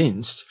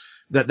 convinced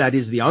that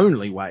is the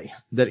only way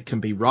that it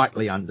can be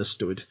rightly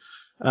understood.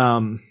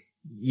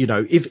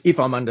 If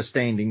I'm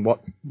understanding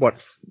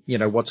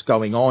what's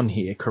going on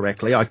here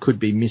correctly, I could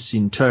be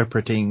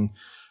misinterpreting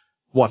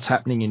what's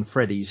happening in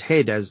Freddie's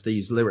head as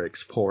these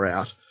lyrics pour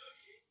out.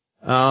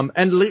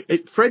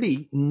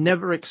 Freddie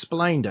never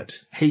explained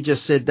it. He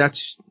just said,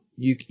 that's,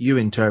 you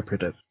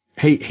interpret it.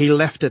 He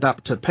left it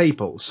up to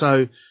people.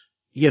 So,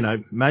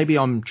 maybe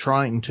I'm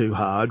trying too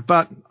hard,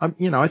 but,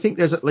 I think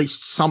there's at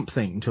least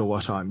something to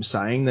what I'm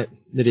saying that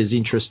is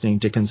interesting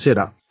to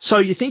consider. So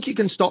you think you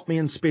can stop me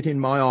and spit in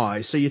my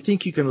eye. So you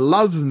think you can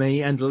love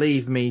me and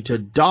leave me to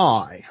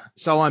die.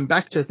 So I'm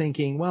back to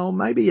thinking, well,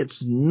 maybe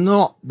it's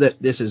not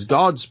that this is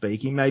God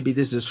speaking. Maybe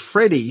this is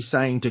Freddie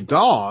saying to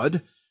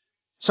God,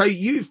 so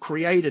you've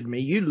created me,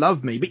 you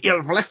love me, but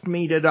you've left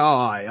me to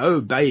die.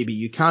 Oh, baby,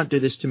 you can't do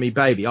this to me,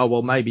 baby. Oh,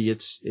 well, maybe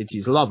it's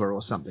his lover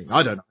or something.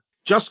 I don't know.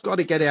 Just got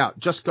to get out.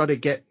 Just got to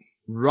get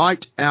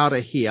right out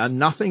of here.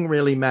 Nothing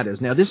really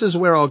matters. Now, this is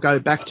where I'll go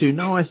back to,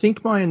 no, I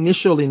think my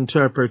initial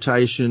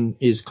interpretation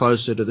is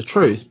closer to the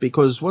truth,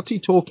 because what's he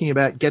talking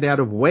about? Get out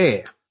of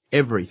where?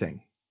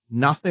 Everything.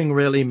 Nothing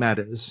really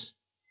matters.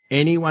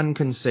 Anyone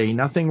can see.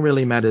 Nothing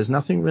really matters.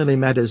 Nothing really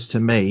matters to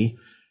me.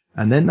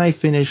 And then they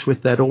finish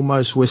with that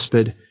almost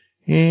whispered,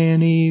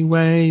 any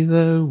way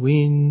the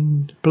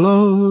wind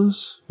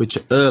blows, which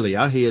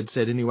earlier he had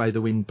said, any way the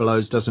wind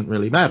blows doesn't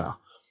really matter.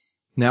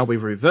 Now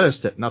we've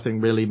reversed it.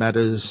 Nothing really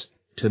matters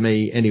to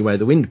me any way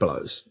the wind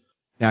blows.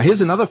 Now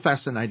here's another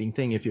fascinating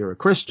thing if you're a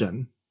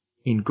Christian.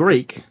 In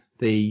Greek,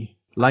 the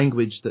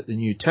language that the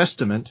New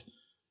Testament,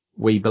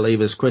 we believe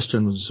as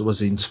Christians,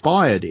 was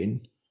inspired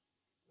in,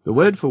 the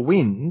word for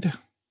wind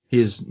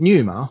is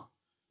pneuma,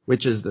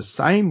 which is the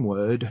same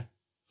word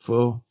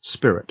for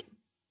spirit.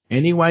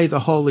 Any way the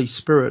Holy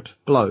Spirit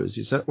blows.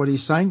 Is that what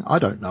he's saying? I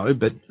don't know,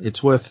 but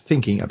it's worth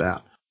thinking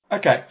about.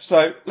 Okay,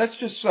 so let's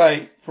just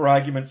say, for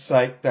argument's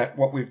sake, that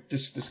what we've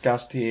just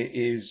discussed here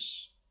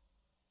is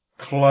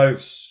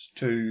close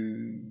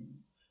to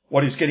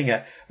what he's getting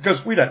at.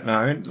 Because we don't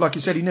know, and like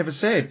you said, he never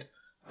said,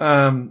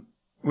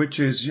 which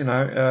is,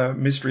 a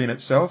mystery in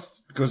itself,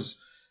 because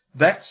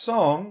that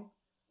song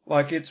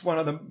Like, it's one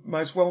of the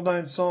most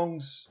well-known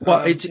songs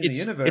Well, in the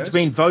universe. It's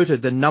been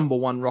voted the number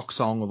one rock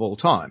song of all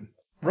time.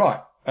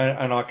 Right,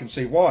 and I can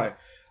see why.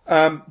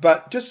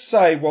 But just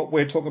say what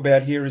we're talking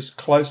about here is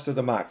close to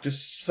the mark.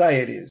 Just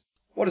say it is.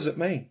 What does it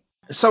mean?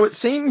 So it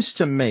seems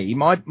to me,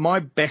 my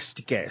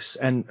best guess,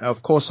 and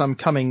of course I'm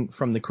coming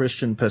from the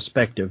Christian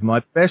perspective,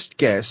 my best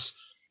guess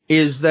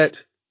is that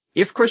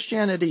if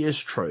Christianity is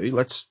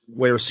true,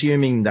 we're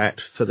assuming that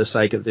for the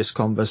sake of this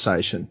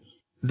conversation,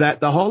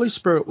 that the Holy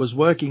Spirit was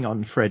working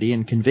on Freddie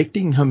and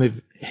convicting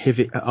him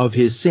of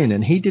his sin,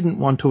 and he didn't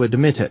want to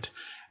admit it.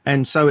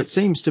 And so it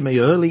seems to me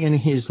early in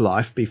his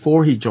life,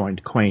 before he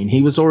joined Queen,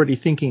 he was already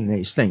thinking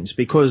these things,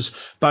 because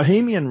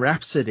Bohemian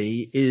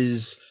Rhapsody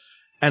is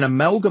an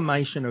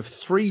amalgamation of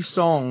 3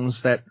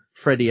 songs that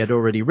Freddie had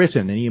already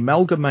written, and he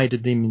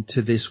amalgamated them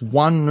into this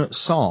one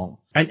song.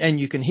 And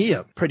you can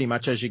hear pretty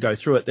much as you go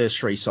through it, there's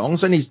 3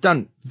 songs, and he's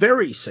done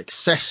very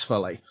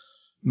successfully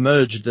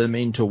merged them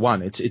into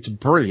one. It's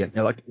brilliant.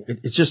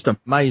 It's just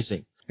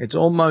amazing. It's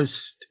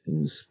almost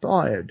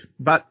inspired.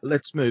 But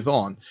let's move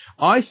on.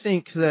 I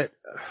think that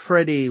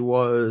Freddie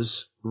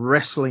was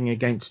wrestling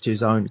against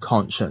his own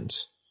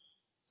conscience.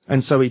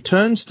 And so he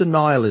turns to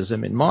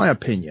nihilism, in my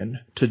opinion,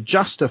 to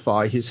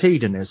justify his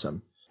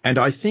hedonism. And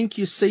I think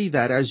you see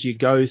that as you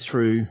go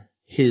through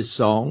his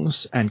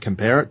songs and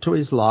compare it to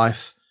his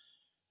life.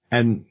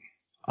 And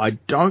I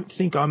don't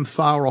think I'm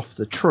far off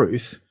the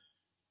truth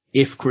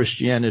if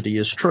Christianity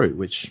is true,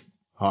 which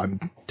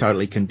I'm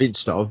totally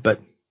convinced of, but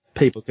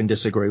people can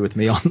disagree with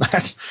me on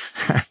that.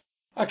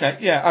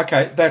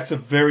 Okay. That's a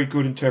very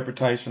good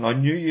interpretation. I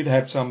knew you'd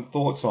have some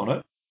thoughts on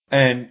it,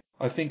 and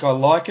I think I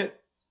like it.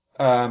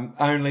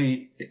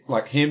 Only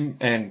like him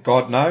and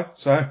God know,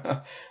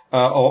 so,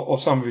 or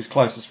some of his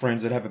closest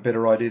friends that have a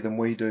better idea than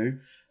we do.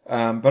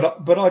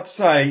 But I'd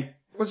say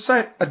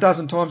it a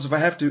dozen times if I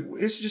have to.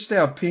 It's just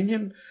our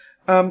opinion.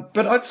 But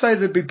I'd say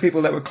there'd be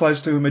people that were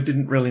close to him who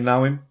didn't really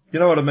know him. You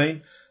know what I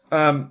mean?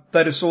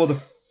 They just saw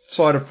the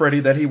side of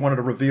Freddie that he wanted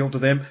to reveal to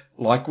them,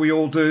 like we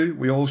all do.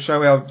 We all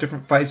show our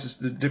different faces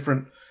to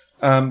different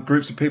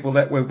groups of people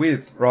that we're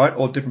with, right?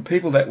 Or different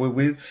people that we're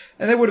with.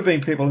 And there would have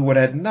been people who would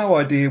have had no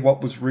idea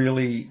what was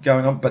really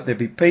going on, but there'd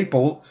be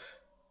people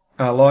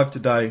alive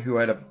today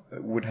who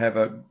would have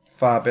a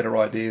far better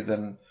idea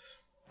than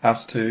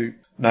us two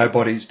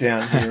nobodies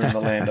down here in the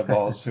land of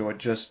Oz who are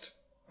just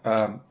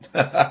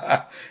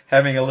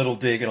having a little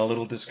dig and a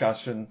little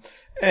discussion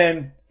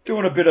and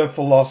doing a bit of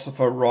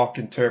philosopher rock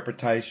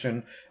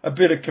interpretation, a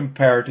bit of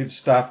comparative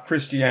stuff,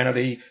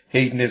 Christianity,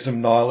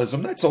 hedonism,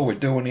 nihilism. That's all we're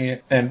doing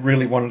here, and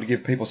really wanted to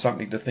give people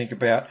something to think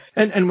about.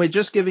 And we're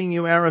just giving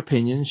you our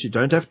opinions. You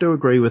don't have to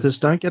agree with us.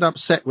 Don't get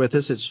upset with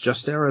us. It's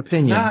just our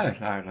opinion.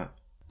 No.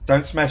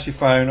 Don't smash your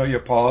phone or your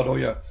pod or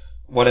your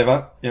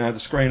whatever, the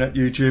screen at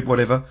YouTube,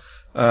 whatever.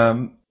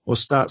 Or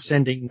start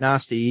sending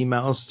nasty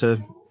emails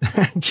to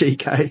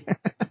GK.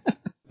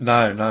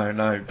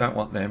 No, don't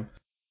want them.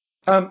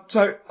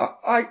 So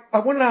I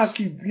wanted to ask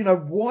you,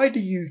 why do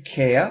you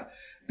care?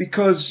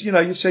 Because,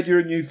 you said you're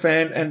a new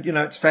fan and,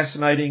 it's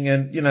fascinating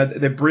and,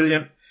 they're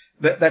brilliant.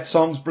 That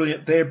song's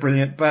brilliant. They're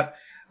brilliant. But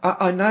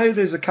I know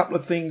there's a couple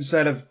of things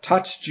that have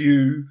touched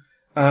you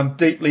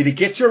deeply to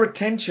get your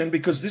attention,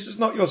 because this is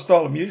not your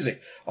style of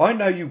music. I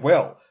know you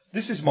well.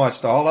 This is my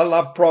style. I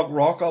love prog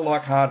rock. I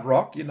like hard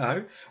rock,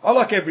 I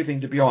like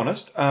everything, to be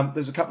honest.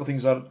 There's a couple of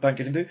things I don't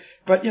get into,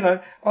 but,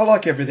 I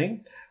like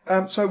everything.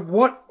 So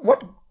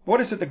what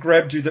is it that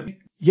grabbed you?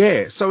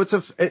 Yeah, so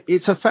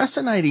it's a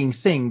fascinating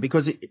thing,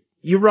 because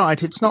you're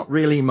right, it's not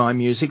really my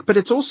music, but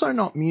it's also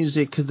not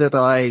music that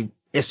I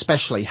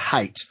especially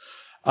hate.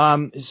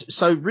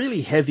 So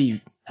really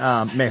heavy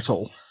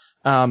metal,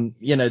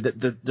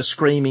 the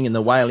screaming and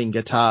the wailing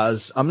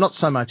guitars, I'm not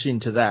so much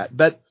into that.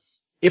 But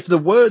if the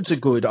words are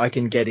good, I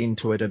can get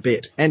into it a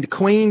bit. And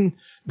Queen,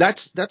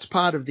 that's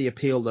part of the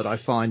appeal that I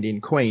find in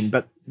Queen.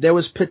 But there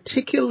was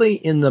particularly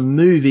in the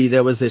movie,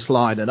 there was this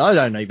line, and I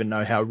don't even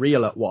know how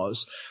real it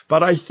was,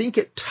 but I think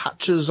it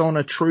touches on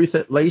a truth,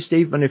 at least,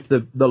 even if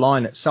the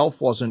line itself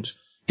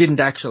didn't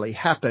actually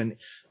happen.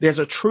 There's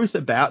a truth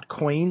about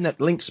Queen that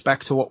links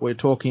back to what we were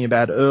talking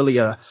about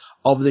earlier,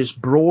 of this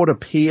broad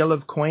appeal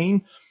of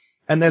Queen.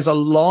 And there's a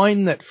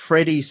line that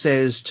Freddie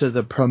says to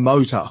the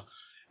promoter,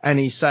 and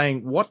he's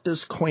saying, what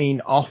does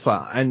Queen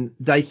offer? And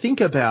they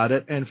think about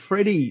it, and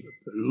Freddie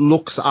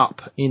looks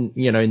up in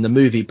the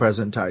movie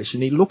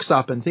presentation. He looks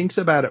up and thinks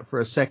about it for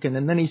a second,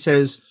 and then he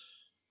says,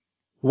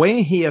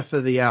 we're here for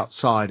the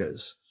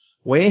outsiders.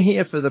 We're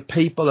here for the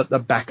people at the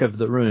back of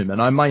the room. And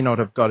I may not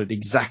have got it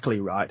exactly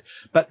right,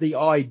 but the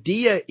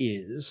idea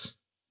is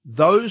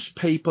those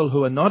people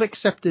who are not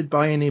accepted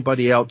by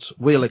anybody else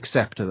will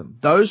accept them.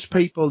 Those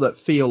people that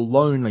feel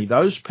lonely,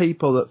 those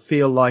people that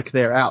feel like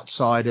they're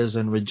outsiders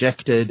and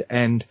rejected,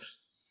 and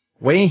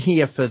we're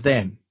here for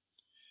them.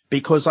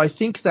 Because I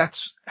think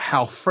that's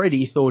how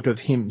Freddie thought of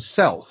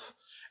himself.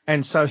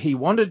 And so he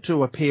wanted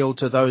to appeal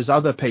to those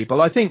other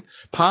people. I think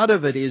part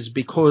of it is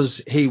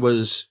because he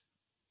was,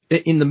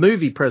 in the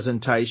movie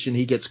presentation,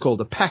 he gets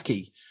called a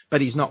Paki, but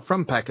he's not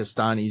from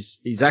Pakistan.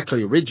 He's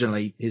actually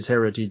originally, his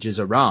heritage is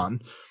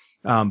Iran.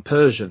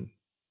 Persian.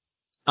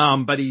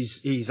 But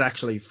he's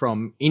actually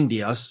from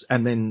India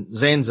and then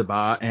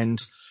Zanzibar,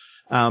 and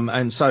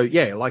so,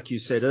 yeah, like you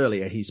said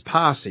earlier, he's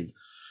Parsi,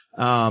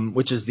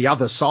 which is the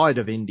other side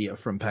of India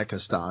from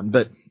Pakistan.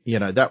 But,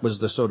 that was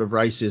the sort of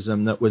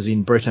racism that was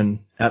in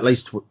Britain, at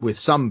least with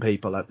some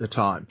people at the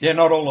time. Yeah,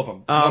 not all of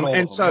them.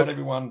 Not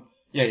everyone.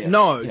 Yeah.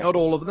 No, not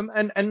all of them.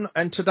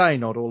 And today,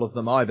 not all of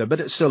them either,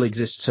 but it still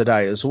exists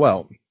today as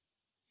well.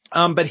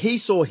 But he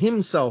saw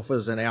himself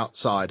as an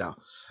outsider.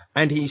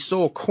 And he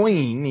saw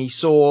Queen, he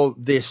saw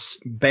this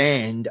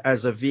band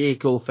as a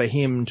vehicle for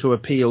him to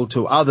appeal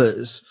to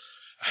others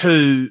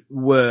who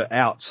were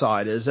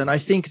outsiders. And I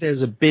think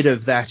there's a bit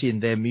of that in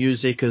their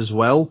music as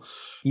well.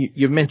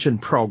 You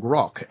mentioned prog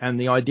rock, and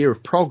the idea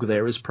of prog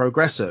there is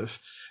progressive.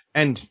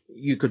 And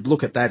you could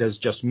look at that as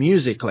just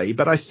musically,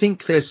 but I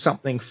think there's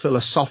something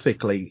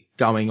philosophically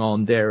going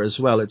on there as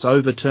well. It's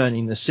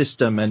overturning the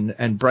system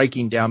and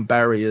breaking down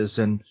barriers,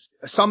 and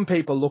some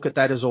people look at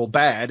that as all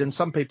bad and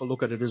some people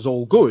look at it as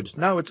all good.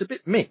 No, it's a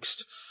bit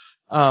mixed.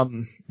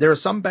 There are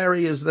some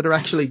barriers that are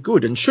actually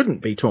good and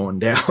shouldn't be torn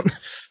down.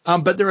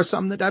 But there are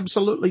some that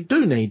absolutely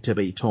do need to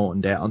be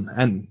torn down.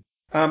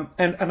 And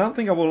another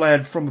thing I will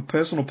add from a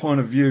personal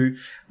point of view,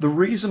 the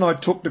reason I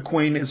took the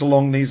Queen is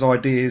along these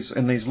ideas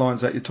and these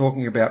lines that you're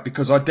talking about,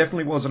 because I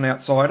definitely was an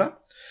outsider.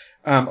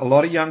 A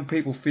lot of young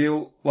people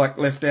feel like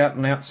left out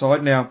and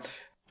outside. Now,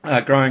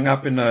 growing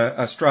up in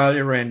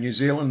Australia and New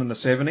Zealand in the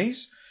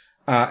 70s,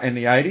 and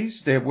the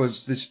 80s, there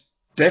was this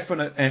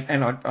definite,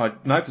 and I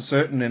know for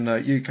certain in the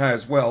UK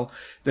as well,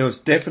 there was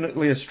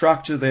definitely a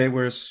structure there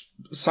where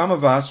some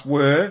of us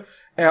were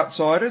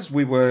outsiders.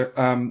 We were,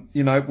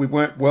 we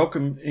weren't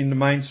welcome in the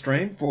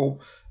mainstream for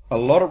a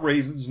lot of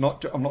reasons.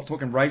 I'm not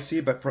talking race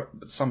here, but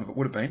some of it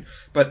would have been,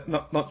 but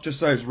not just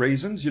those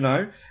reasons,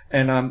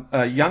 And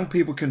young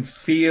people can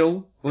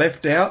feel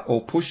left out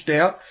or pushed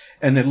out,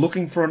 and they're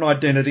looking for an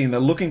identity, and they're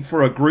looking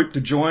for a group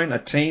to join, a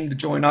team to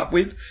join up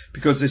with,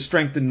 because there's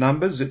strength in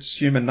numbers. It's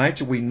human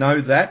nature. We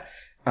know that.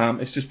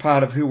 It's just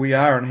part of who we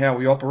are and how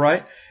we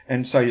operate.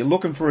 And so you're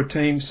looking for a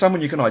team,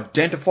 someone you can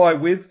identify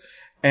with.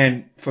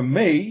 And for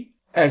me,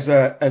 as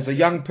a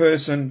young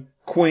person,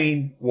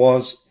 Queen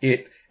was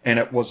it. And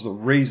it was the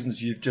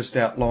reasons you've just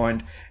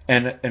outlined,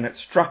 and it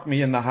struck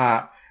me in the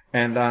heart,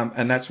 and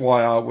that's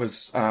why I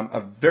was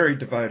a very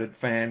devoted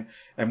fan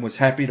and was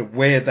happy to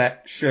wear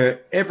that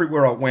shirt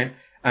everywhere I went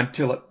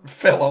until it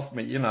fell off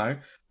me.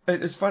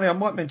 It's funny, I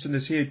might mention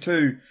this here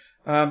too.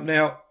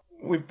 Now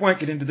we won't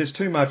get into this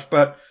too much,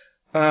 but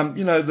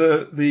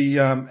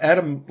the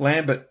Adam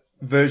Lambert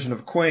version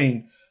of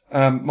Queen.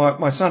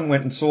 My son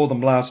went and saw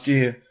them last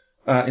year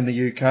in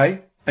the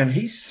UK, and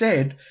he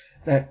said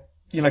that.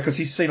 Because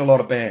he's seen a lot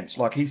of bands.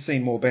 Like, he's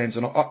seen more bands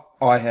than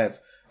I have.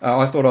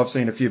 I thought I've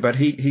seen a few, but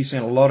he's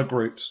seen a lot of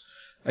groups.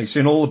 He's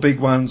seen all the big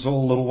ones,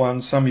 all the little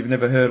ones, some you've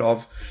never heard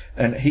of.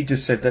 And he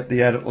just said that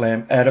the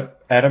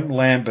Adam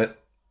Lambert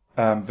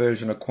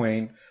version of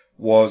Queen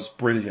was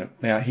brilliant.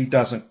 Now, he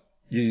doesn't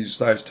use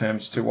those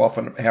terms too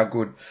often, how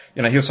good.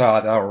 He'll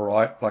say, they're all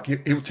right. Like,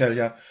 he'll tell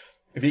you,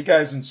 if he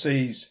goes and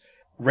sees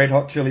Red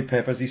Hot Chili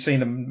Peppers, he's seen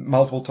them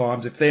multiple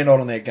times. If they're not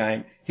on their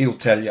game, he'll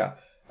tell you.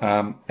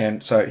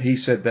 And so he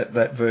said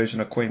that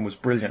version of Queen was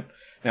brilliant.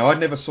 Now, I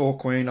never saw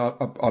Queen. I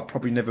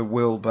probably never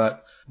will,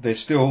 but they're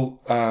still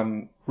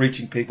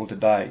reaching people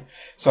today.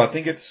 So I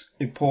think it's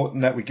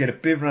important that we get a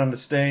bit of an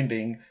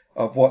understanding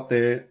of what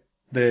their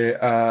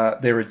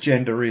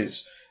agenda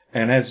is.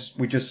 And as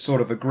we just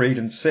sort of agreed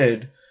and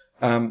said,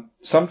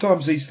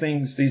 sometimes these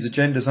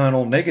agendas aren't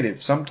all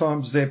negative.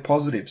 Sometimes they're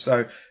positive.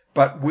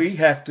 But we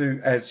have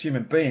to, as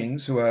human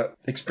beings who are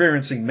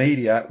experiencing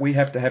media, we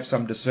have to have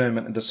some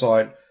discernment and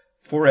decide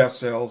for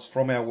ourselves,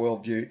 from our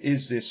worldview,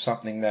 is this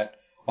something that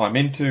I'm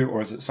into,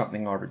 or is it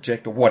something I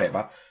reject, or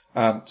whatever?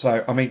 I'm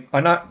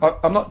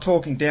not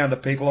talking down to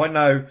people. I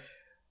know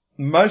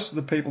most of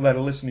the people that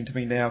are listening to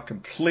me now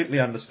completely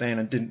understand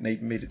and didn't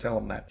need me to tell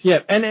them that. Yeah,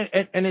 and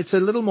it's a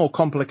little more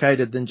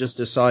complicated than just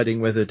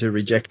deciding whether to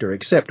reject or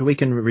accept. We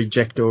can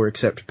reject or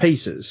accept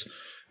pieces,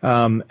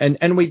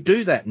 and we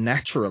do that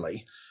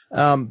naturally.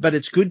 But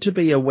it's good to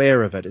be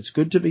aware of it. It's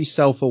good to be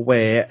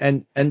self-aware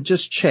and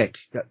just check,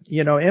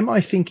 am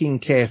I thinking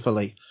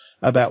carefully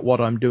about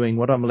what I'm doing,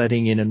 what I'm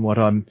letting in,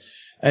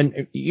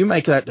 and you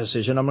make that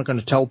decision. I'm not going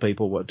to tell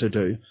people what to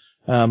do.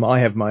 I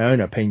have my own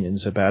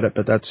opinions about it,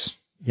 but that's,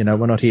 we're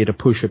not here to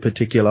push a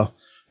particular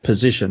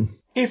position.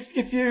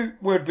 If you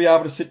were to be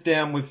able to sit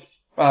down with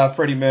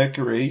Freddie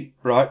Mercury,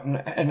 right,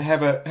 and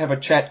have a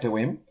chat to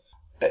him,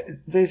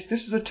 this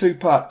is a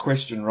two-part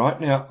question,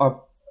 right?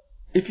 Now,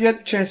 if you had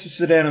the chance to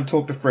sit down and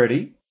talk to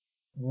Freddie,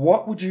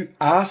 what would you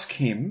ask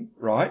him,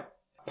 right?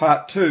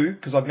 Part two,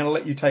 because I'm going to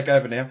let you take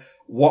over now.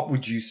 What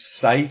would you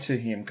say to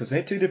him? Because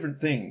they're two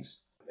different things.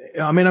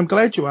 I mean, I'm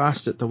glad you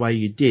asked it the way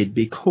you did,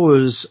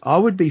 because I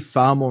would be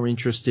far more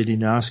interested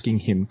in asking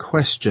him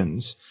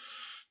questions,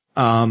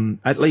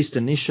 at least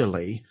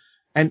initially,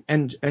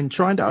 and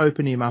trying to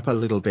open him up a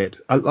little bit.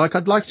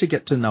 I'd like to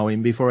get to know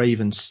him before I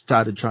even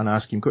started trying to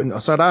ask him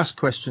questions. So I'd ask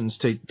questions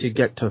to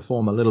get to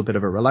form a little bit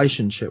of a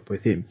relationship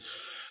with him.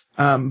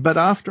 But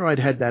after I'd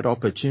had that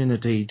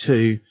opportunity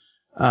to,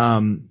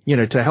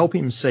 to help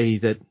him see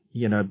that,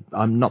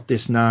 I'm not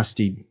this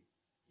nasty,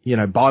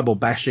 Bible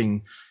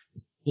bashing,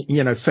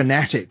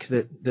 fanatic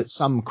that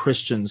some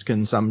Christians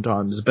can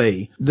sometimes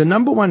be. The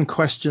number one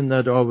question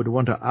that I would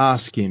want to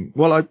ask him,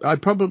 well,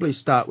 I'd probably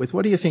start with,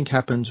 what do you think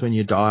happens when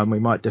you die? And we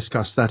might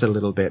discuss that a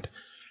little bit.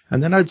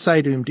 And then I'd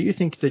say to him, do you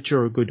think that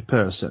you're a good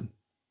person?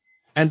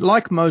 And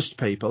like most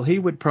people, he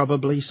would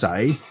probably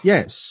say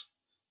yes,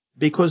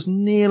 because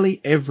nearly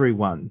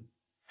everyone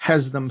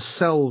has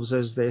themselves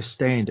as their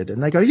standard.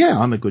 And they go, yeah,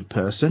 I'm a good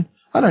person.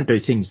 I don't do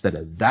things that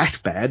are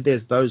that bad.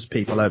 There's those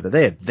people over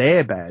there.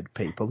 They're bad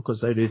people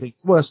because they do things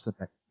worse than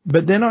that.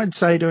 But then I'd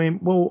say to him,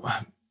 well,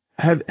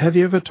 have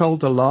you ever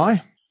told a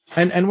lie?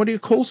 And what do you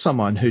call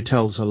someone who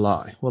tells a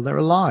lie? Well, they're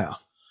a liar.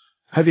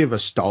 Have you ever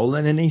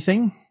stolen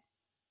anything?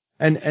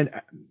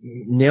 And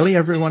nearly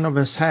every one of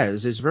us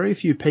has. There's very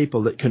few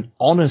people that can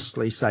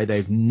honestly say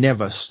they've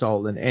never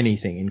stolen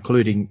anything,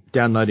 including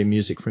downloading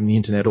music from the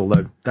internet,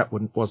 although that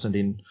wasn't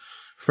in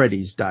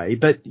Freddie's day.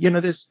 But,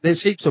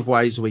 there's heaps of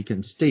ways we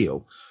can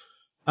steal.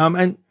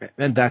 And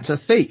that's a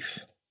thief.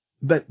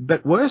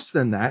 But worse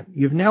than that,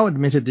 you've now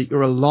admitted that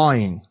you're a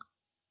lying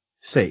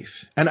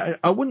thief. And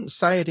I wouldn't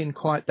say it in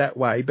quite that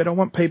way, but I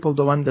want people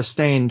to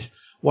understand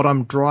what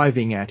I'm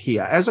driving at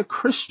here. As a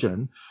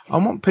Christian, I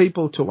want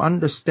people to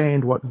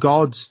understand what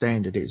God's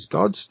standard is.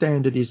 God's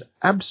standard is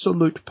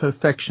absolute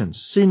perfection,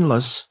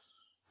 sinless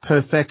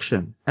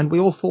perfection, and we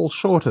all fall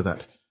short of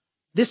it.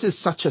 This is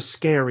such a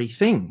scary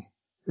thing.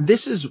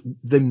 This is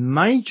the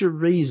major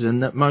reason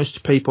that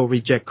most people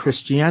reject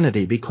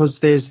Christianity, because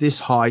there's this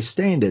high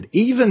standard.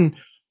 Even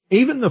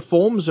the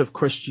forms of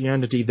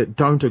Christianity that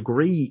don't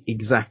agree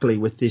exactly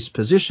with this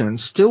position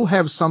still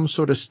have some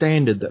sort of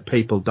standard that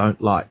people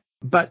don't like.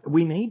 But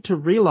we need to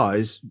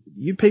realize,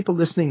 you people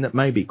listening that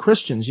may be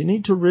Christians, you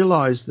need to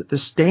realize that the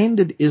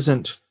standard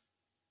isn't,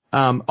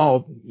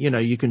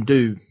 you can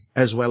do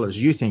as well as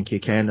you think you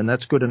can, and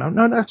that's good enough.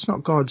 No, that's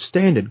not God's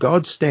standard.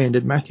 God's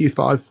standard, Matthew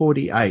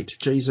 5:48,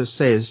 Jesus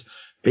says,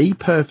 be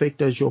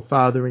perfect as your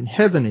Father in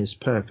heaven is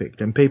perfect.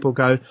 And people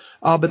go,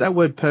 but that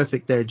word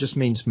perfect there just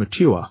means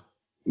mature.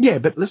 Yeah,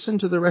 but listen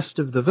to the rest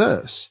of the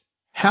verse.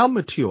 How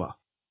mature?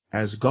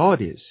 As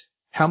God is.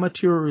 How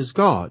mature is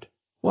God?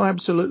 Well,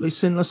 absolutely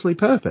sinlessly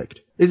perfect.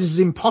 This is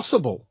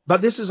impossible.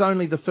 But this is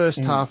only the first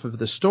half of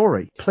the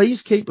story.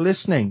 Please keep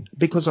listening,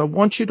 because I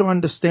want you to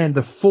understand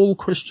the full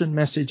Christian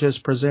message as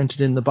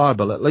presented in the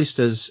Bible, at least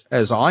as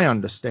I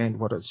understand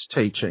what it's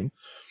teaching.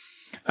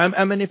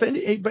 If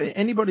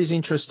anybody's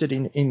interested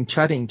in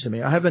chatting to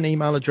me, I have an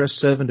email address,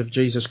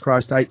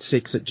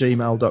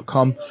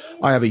 servantofjesuschrist86@gmail.com.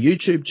 I have a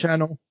YouTube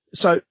channel.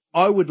 So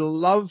I would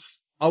love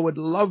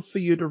for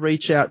you to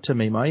reach out to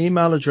me. My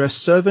email address,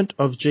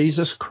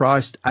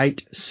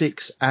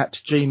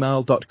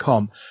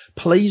 servantofjesuschrist86@gmail.com.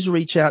 Please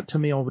reach out to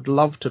me. I would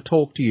love to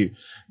talk to you.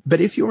 But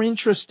if you're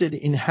interested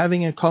in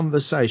having a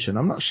conversation,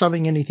 I'm not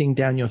shoving anything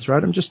down your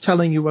throat. I'm just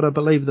telling you what I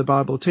believe the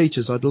Bible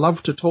teaches. I'd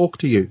love to talk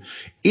to you.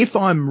 If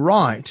I'm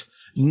right,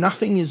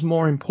 nothing is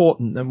more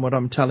important than what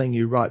I'm telling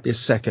you right this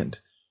second.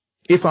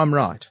 If I'm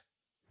right?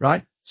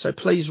 So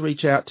please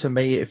reach out to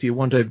me if you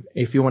want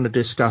to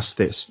discuss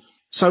this.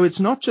 So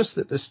it's not just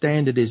that the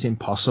standard is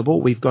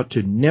impossible. We've got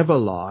to never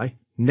lie,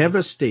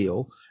 never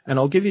steal. And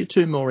I'll give you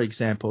two more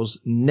examples.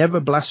 Never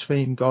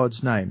blaspheme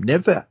God's name.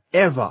 Never,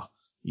 ever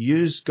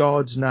use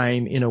God's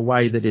name in a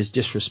way that is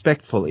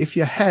disrespectful. If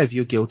you have,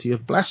 you're guilty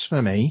of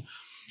blasphemy.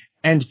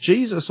 And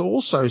Jesus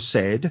also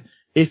said,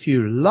 if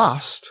you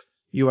lust,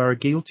 you are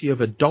guilty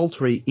of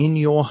adultery in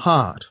your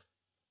heart.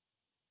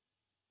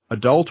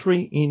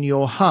 Adultery in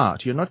your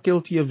heart. You're not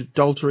guilty of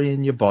adultery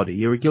in your body.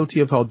 You're guilty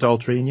of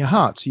adultery in your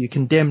heart. So you're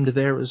condemned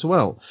there as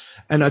well.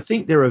 And I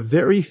think there are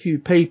very few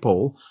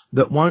people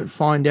that won't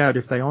find out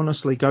if they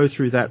honestly go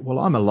through that, well,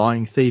 I'm a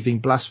lying, thieving,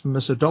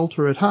 blasphemous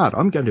adulterer at heart.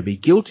 I'm going to be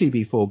guilty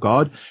before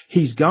God.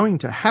 He's going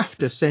to have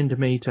to send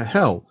me to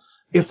hell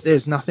if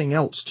there's nothing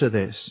else to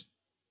this.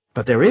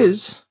 But there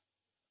is.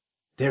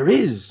 There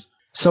is.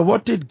 So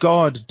what did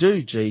God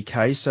do,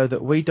 GK, so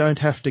that we don't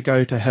have to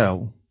go to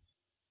hell?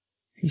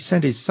 He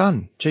sent his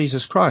son,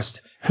 Jesus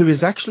Christ, who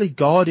is actually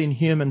God in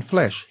human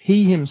flesh.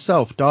 He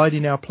himself died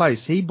in our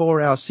place. He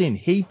bore our sin.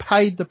 He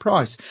paid the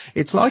price.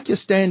 It's like you're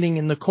standing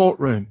in the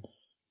courtroom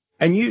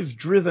and you've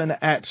driven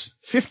at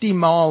 50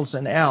 miles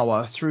an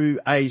hour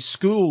through a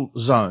school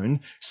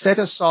zone set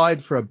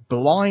aside for a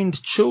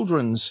blind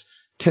children's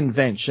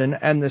convention,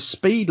 and the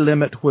speed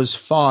limit was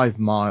 5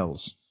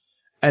 miles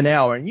an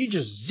hour. And you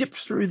just zip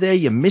through there.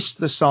 You missed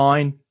the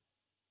sign.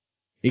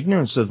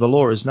 Ignorance of the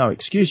law is no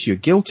excuse. You're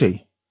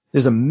guilty.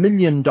 There's $1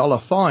 million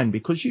fine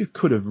because you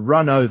could have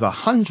run over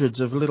hundreds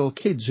of little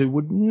kids who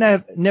would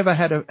never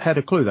had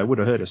a clue. They would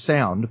have heard a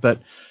sound,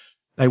 but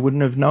they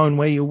wouldn't have known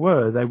where you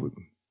were.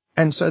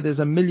 And so there's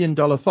 $1 million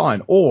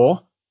fine.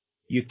 Or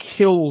you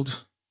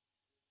killed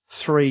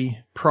 3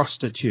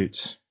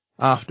 prostitutes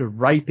after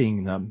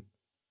raping them,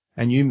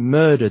 and you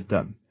murdered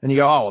them. And you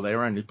go, oh,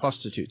 they're only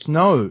prostitutes.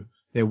 No,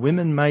 they're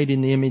women made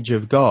in the image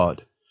of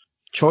God.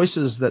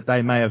 choices that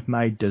they may have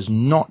made does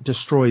not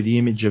destroy the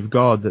image of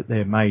God that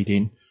they're made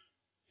in,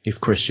 if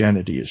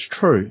Christianity is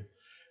true.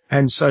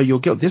 And so your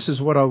guilt, this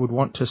is what I would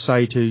want to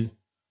say to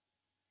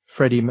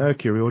Freddie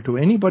Mercury or to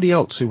anybody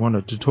else who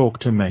wanted to talk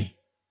to me.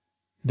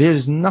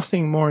 There's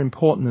nothing more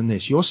important than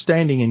this. You're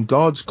standing in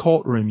God's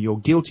courtroom. You're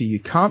guilty. You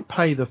can't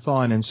pay the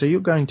fine. And so you're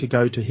going to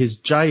go to his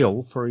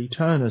jail for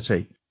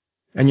eternity.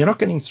 And you're not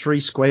getting 3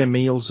 square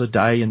meals a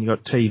day and you've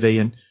got TV.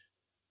 And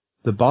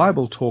the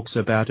Bible talks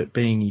about it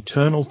being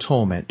eternal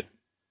torment.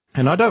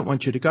 And I don't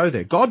want you to go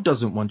there. God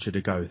doesn't want you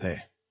to go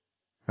there,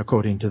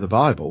 according to the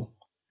Bible.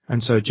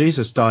 And so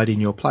Jesus died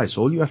in your place.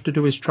 All you have to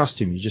do is trust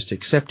him. You just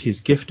accept his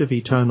gift of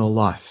eternal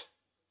life.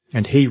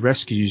 And he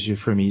rescues you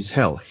from his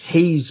hell.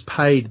 He's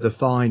paid the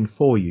fine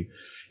for you.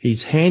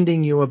 He's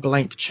handing you a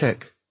blank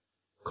check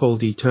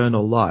called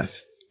eternal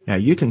life. Now,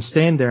 you can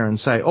stand there and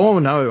say, oh,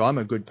 no, I'm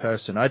a good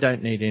person. I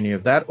don't need any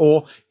of that.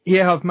 Or,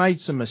 yeah, I've made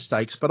some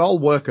mistakes, but I'll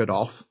work it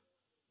off.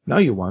 No,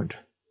 you won't.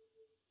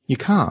 You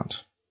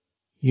can't.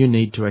 You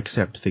need to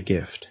accept the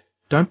gift.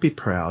 Don't be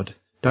proud.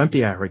 Don't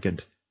be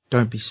arrogant.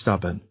 Don't be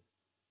stubborn.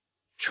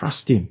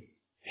 Trust him.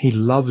 He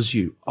loves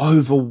you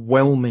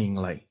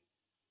overwhelmingly.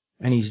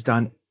 And he's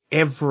done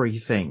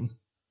everything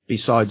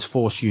besides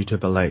force you to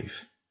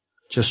believe.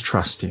 Just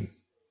trust him.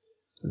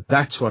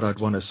 That's what I'd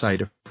want to say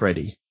to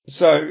Freddie.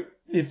 So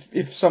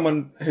if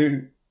someone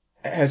who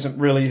hasn't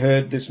really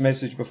heard this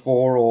message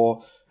before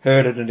or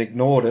heard it and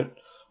ignored it,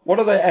 what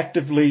do they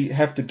actively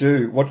have to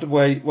do? What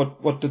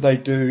do they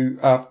do,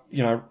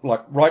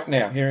 like right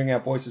now, hearing our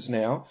voices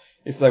now,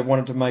 if they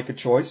wanted to make a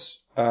choice,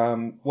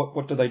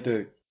 what do they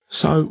do?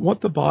 So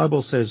what the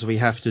Bible says we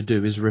have to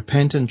do is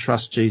repent and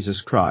trust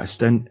Jesus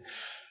Christ. And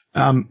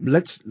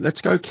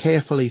let's go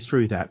carefully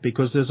through that,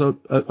 because there's a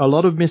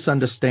lot of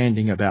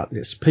misunderstanding about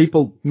this.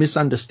 People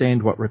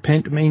misunderstand what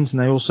repent means,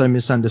 and they also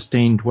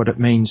misunderstand what it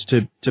means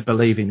to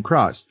believe in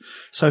Christ.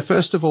 So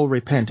first of all,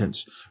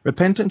 repentance.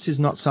 Repentance is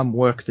not some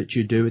work that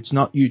you do. It's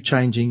not you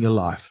changing your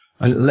life.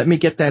 Let me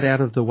get that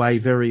out of the way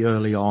very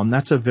early on.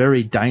 That's a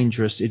very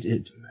dangerous,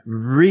 it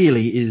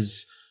really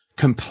is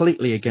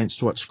completely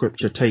against what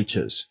Scripture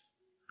teaches,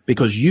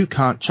 because you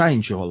can't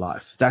change your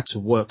life. That's a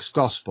works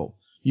gospel.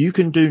 You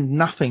can do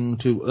nothing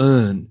to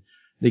earn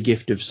the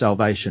gift of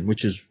salvation,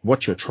 which is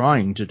what you're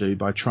trying to do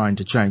by trying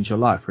to change your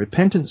life.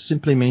 Repentance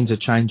simply means a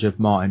change of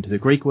mind. The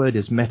Greek word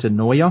is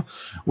metanoia,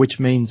 which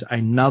means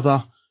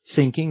another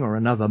thinking or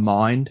another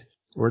mind,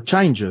 or a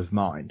change of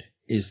mind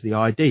is the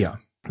idea.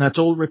 That's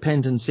all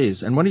repentance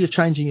is. And what are you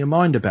changing your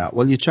mind about?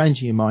 Well, you're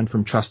changing your mind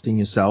from trusting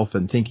yourself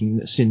and thinking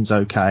that sin's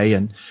okay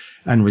and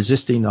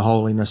resisting the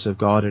holiness of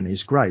God and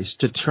his grace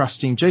to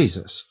trusting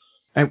Jesus.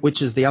 And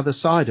which is the other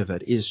side of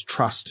it, is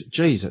trust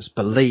Jesus,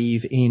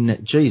 believe in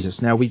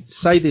Jesus. Now, we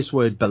say this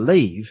word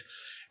believe,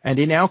 and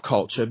in our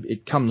culture,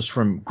 it comes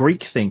from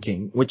Greek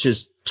thinking, which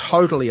is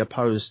totally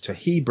opposed to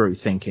Hebrew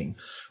thinking,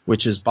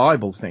 which is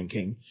Bible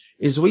thinking,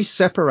 is we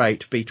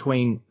separate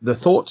between the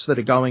thoughts that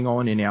are going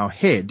on in our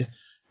head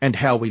and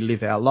how we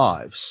live our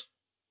lives.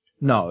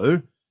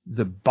 No,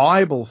 the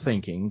Bible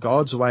thinking,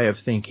 God's way of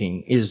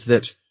thinking, is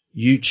that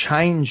you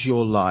change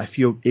your life.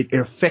 It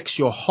affects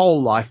your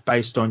whole life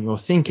based on your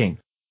thinking.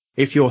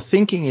 If your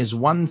thinking is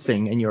one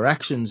thing and your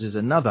actions is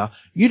another,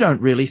 you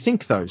don't really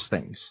think those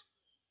things.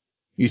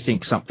 You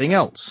think something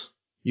else.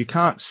 You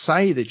can't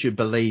say that you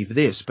believe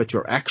this, but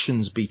your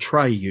actions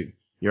betray you.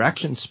 Your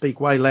actions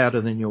speak way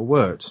louder than your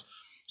words.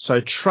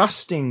 So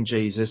trusting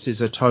Jesus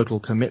is a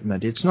total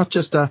commitment. It's not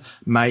just a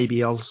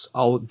maybe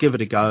I'll give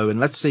it a go and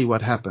let's see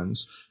what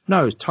happens.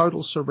 No,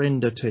 total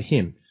surrender to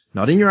him.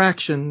 Not in your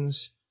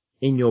actions,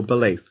 in your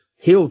belief.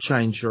 He'll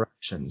change your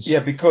actions. Yeah,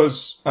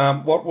 because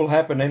what will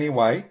happen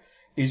anyway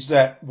is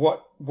that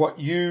what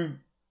you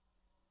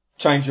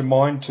change your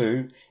mind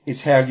to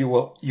is how you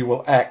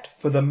will act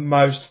for the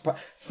most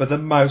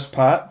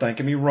part. Don't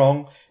get me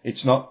wrong.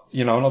 It's not,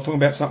 I'm not talking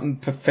about something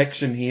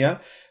perfection here,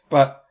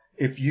 but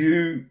if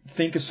you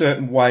think a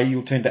certain way,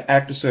 you'll tend to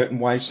act a certain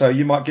way. So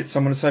you might get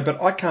someone to say,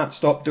 but I can't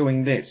stop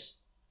doing this,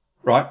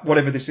 right?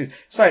 Whatever this is.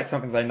 Say it's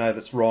something they know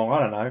that's wrong. I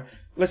don't know.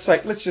 Let's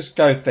just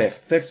go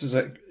theft. Theft is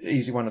an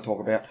easy one to talk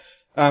about.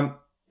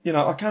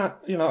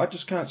 I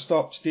just can't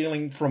stop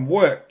stealing from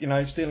work,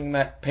 stealing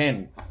that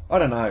pen. I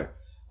don't know.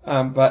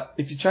 But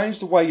if you change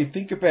the way you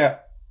think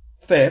about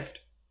theft,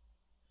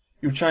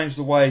 you'll change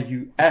the way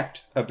you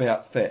act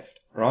about theft,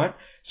 right?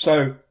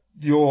 So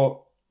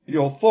your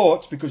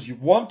thoughts, because you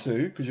want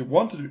to,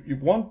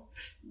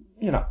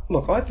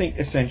 look, I think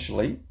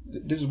essentially,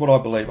 this is what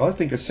I believe. I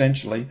think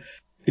essentially,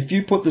 if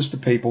you put this to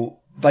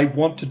people, they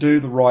want to do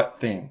the right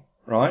thing,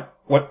 right?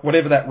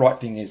 Whatever that right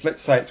thing is.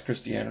 Let's say it's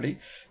Christianity.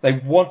 They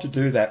want to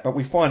do that, but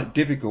we find it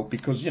difficult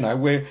because,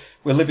 we're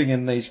living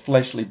in these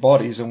fleshly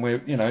bodies and we're,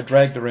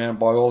 dragged around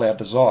by all our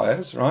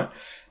desires, right?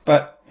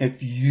 But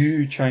if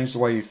you change the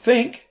way you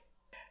think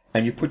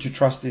and you put your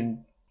trust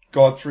in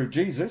God through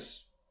Jesus,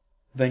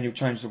 then you'll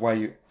change the way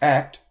you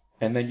act,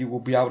 and then you will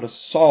be able to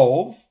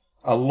solve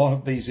a lot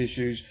of these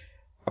issues.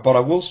 But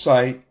I will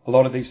say a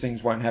lot of these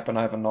things won't happen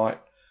overnight.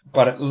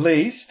 But at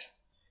least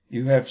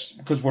you have,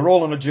 because we're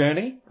all on a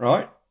journey,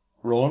 right?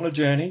 We're all on a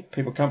journey.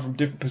 People come from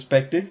different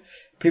perspectives.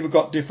 People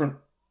got different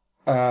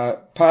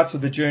parts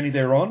of the journey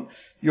they're on.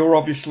 You're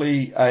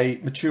obviously a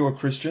mature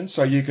Christian,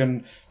 so you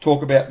can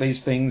talk about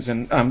these things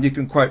and you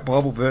can quote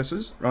Bible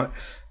verses, right?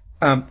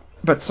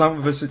 But some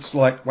of us, it's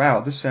like,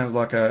 wow, this sounds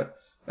like a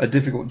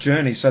difficult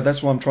journey. So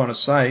that's what I'm trying to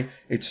say.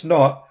 It's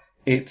not.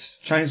 It's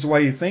change the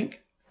way you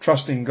think,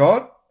 trust in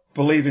God,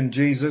 believe in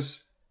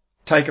Jesus,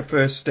 take a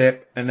first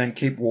step, and then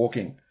keep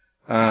walking.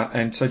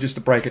 And so just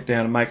to break it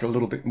down and make it a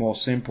little bit more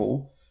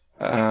simple.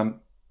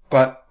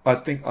 But I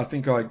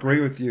think I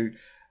agree with you.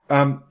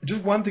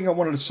 Just one thing I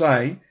wanted to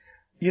say,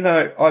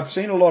 I've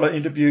seen a lot of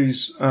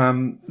interviews.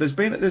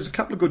 There's a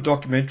couple of good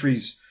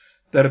documentaries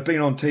that have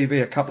been on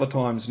TV a couple of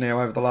times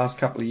now over the last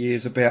couple of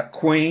years about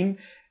Queen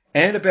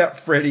and about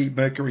Freddie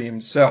Mercury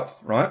himself,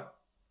 right?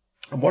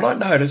 And what I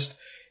noticed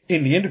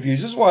in the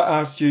interviews, this is why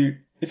I asked you,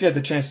 if you had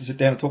the chance to sit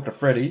down and talk to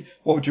Freddie,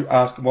 what would you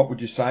ask and what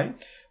would you say?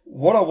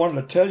 What I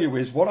wanted to tell you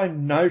is what I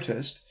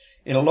noticed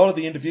in a lot of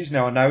the interviews.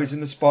 Now, I know he's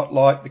in the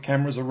spotlight, the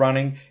cameras are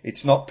running,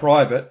 it's not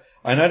private.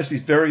 I notice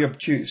he's very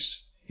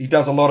obtuse. He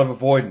does a lot of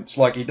avoidance,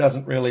 like he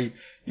doesn't really,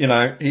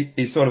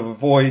 he sort of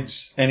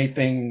avoids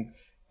anything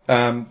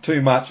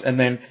too much, and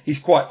then he's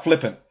quite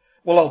flippant.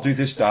 Well, I'll do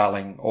this,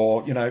 darling,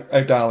 or,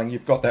 oh, darling,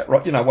 you've got that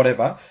right,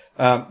 whatever.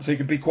 So he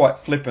can be quite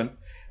flippant,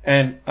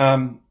 and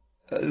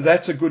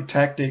that's a good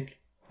tactic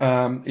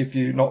if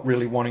you're not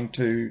really wanting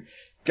to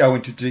go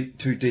into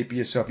too deep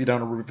yourself. You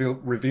don't want to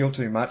reveal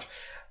too much.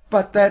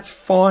 But that's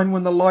fine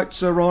when the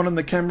lights are on and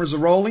the cameras are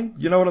rolling.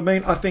 You know what I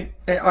mean? I think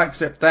I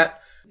accept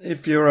that.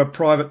 If you're a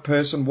private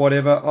person,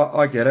 whatever,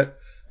 I get it.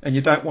 And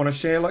you don't want to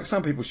share, like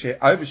some people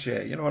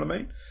overshare, you know what I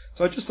mean?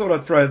 So I just thought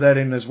I'd throw that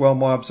in as well,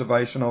 my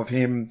observation of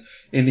him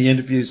in the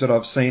interviews that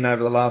I've seen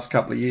over the last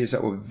couple of years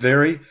that were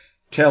very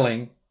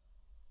telling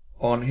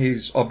on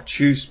his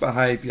obtuse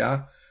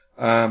behaviour,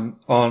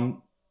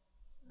 on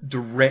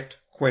direct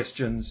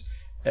questions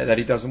that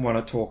he doesn't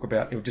want to talk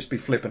about. He'll just be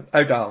flippant.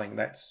 Oh, darling,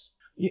 that's...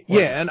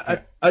 Yeah,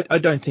 and I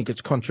don't think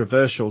it's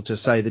controversial to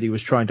say that he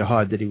was trying to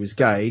hide that he was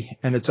gay,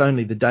 and it's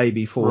only the day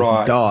before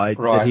he died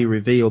that he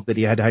revealed that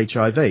he had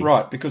HIV.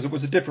 Right, because it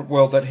was a different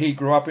world that he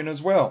grew up in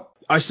as well.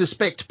 I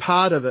suspect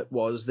part of it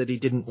was that he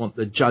didn't want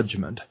the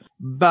judgment,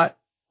 but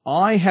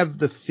I have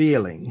the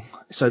feeling,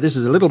 so this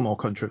is a little more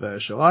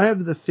controversial, I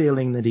have the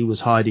feeling that he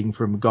was hiding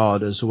from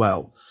God as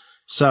well.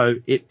 So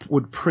it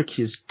would prick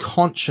his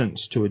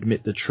conscience to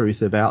admit the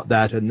truth about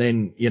that, and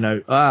then,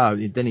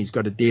 then he's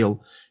got to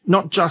deal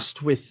not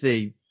just with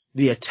the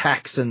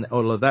attacks and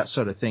all of that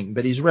sort of thing,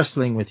 but he's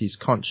wrestling with his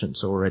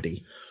conscience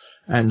already.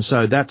 And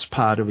so that's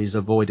part of his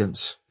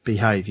avoidance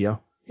behaviour,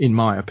 in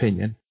my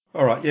opinion.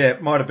 All right, yeah,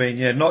 it might have been,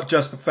 yeah, not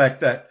just the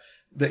fact that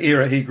the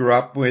era he grew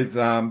up with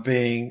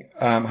being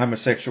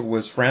homosexual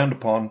was frowned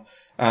upon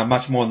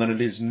much more than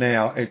it is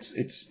now.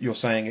 You're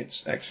saying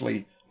it's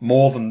actually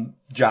more than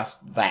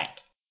just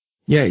that.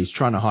 Yeah, he's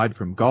trying to hide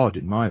from God,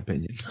 in my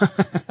opinion.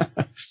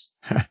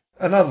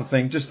 Another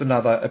thing, just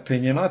another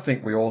opinion, I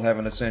think we all have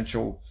an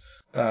essential,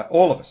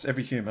 all of us,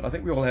 every human, I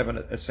think we all have an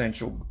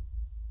essential,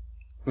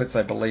 let's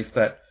say, belief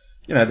that,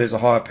 there's a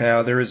higher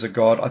power, there is a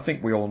God. I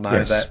think we all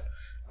know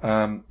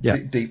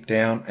that deep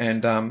down.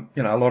 And,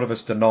 a lot of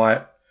us deny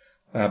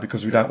it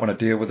because we don't want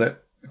to deal with it,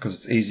 because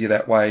it's easier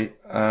that way.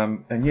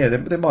 And yeah,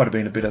 there might have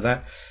been a bit of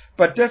that.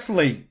 But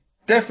definitely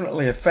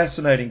a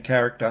fascinating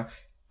character,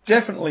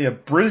 definitely a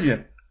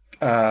brilliant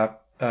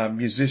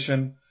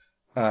musician.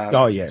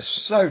 Oh, yes.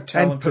 So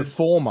talented. And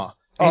performer,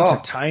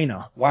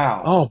 entertainer.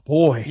 Wow. Oh,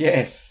 boy.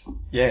 Yes.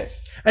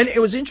 And it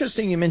was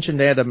interesting you mentioned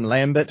Adam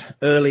Lambert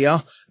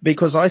earlier,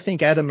 because I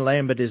think Adam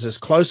Lambert is as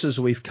close as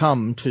we've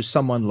come to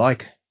someone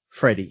like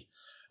Freddie.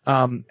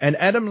 And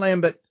Adam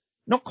Lambert,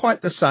 not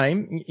quite the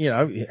same,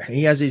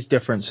 he has his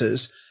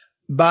differences,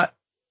 but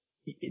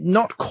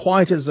not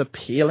quite as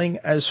appealing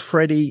as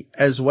Freddie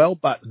as well,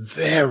 but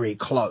very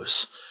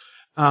close.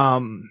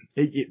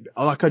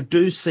 Like I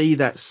do see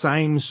that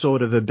same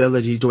sort of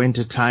ability to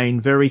entertain,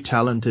 very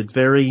talented,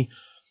 very,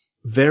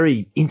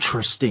 very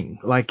interesting,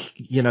 like,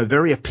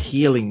 very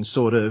appealing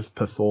sort of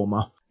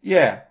performer.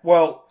 Yeah,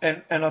 well,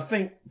 and I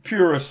think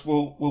purists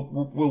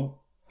will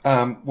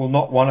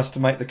not want us to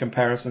make the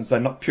comparisons. They're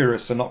not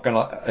purists, are not going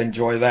to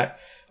enjoy that.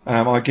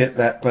 I get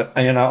that, but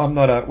I'm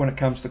not when it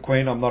comes to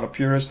Queen, I'm not a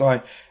purist.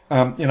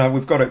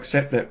 We've got to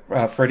accept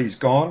that Freddie's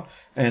gone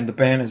and the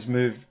band has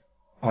moved.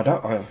 I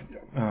don't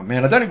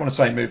even want to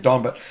say moved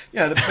on, but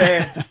the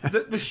band,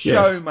 the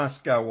show yes.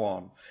 must go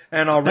on,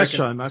 and I reckon the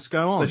show must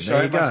go on. The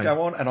show must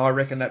go on, and I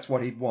reckon that's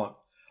what he'd want.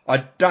 I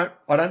don't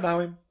know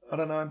him,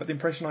 but the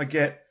impression I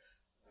get,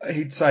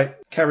 he'd say,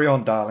 "Carry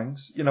on,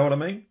 darlings." You know what I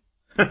mean?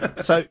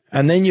 So,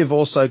 and then you've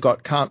also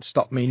got "Can't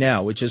Stop Me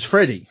Now," which is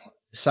Freddie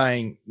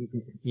saying,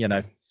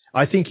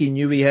 I think he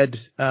knew he had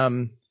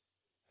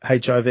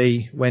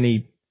HIV when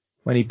he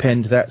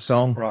penned that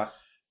song, right?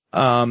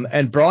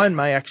 And Brian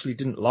May actually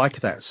didn't like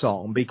that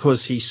song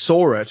because he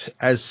saw it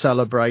as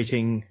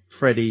celebrating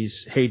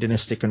Freddie's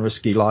hedonistic and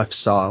risky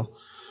lifestyle.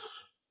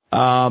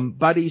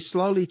 But he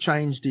slowly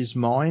changed his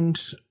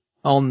mind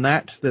on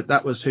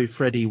that was who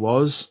Freddie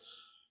was.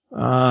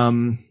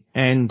 And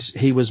and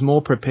he was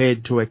more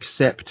prepared to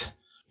accept,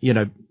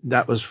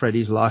 that was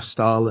Freddie's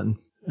lifestyle,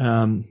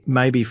 and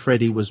maybe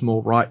Freddie was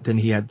more right than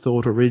he had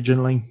thought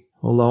originally,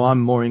 although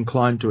I'm more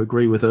inclined to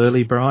agree with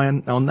early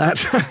Brian on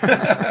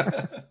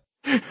that.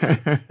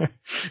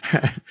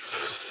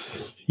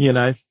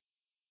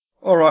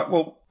 All right,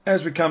 well,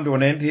 as we come to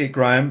an end here,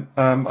 Graham,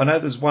 I know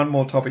there's one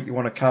more topic you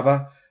want to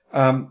cover.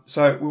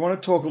 So we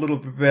want to talk a little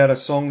bit about a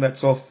song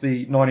that's off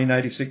the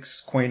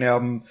 1986 Queen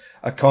album,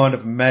 A Kind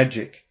of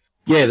Magic.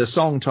 Yeah, the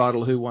song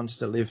title, Who Wants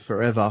to Live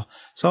Forever.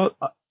 So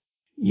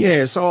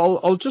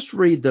I'll just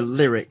read the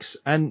lyrics,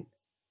 and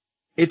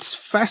it's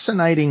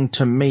fascinating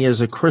to me as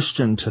a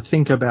Christian to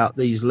think about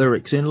these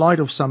lyrics in light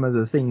of some of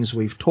the things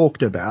we've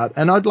talked about.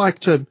 And I'd like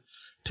to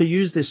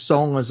use this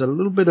song as a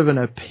little bit of an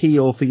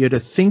appeal for you to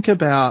think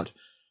about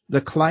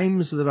the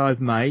claims that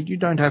I've made. You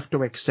don't have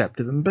to accept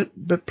them,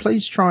 but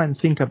please try and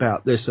think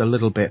about this a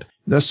little bit.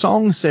 The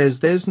song says,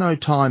 there's no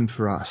time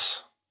for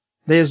us.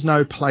 There's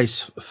no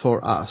place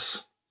for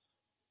us.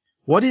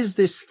 What is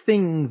this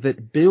thing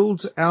that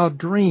builds our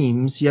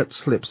dreams yet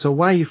slips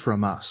away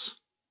from us?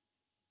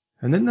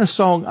 And then the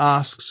song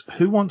asks,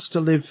 who wants to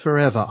live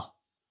forever?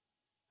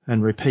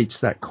 And repeats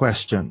that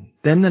question.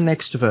 Then the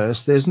next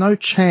verse, there's no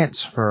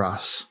chance for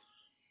us.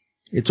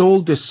 It's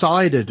all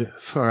decided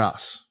for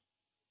us.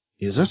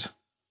 Is it?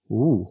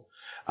 Ooh.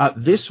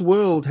 This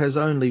world has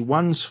only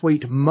one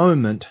sweet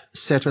moment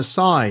set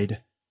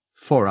aside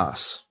for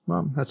us.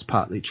 Well, that's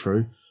partly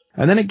true.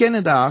 And then again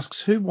it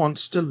asks, who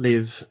wants to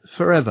live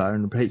forever?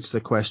 And repeats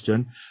the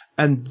question.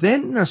 And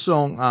then the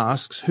song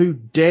asks, who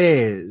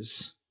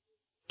dares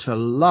to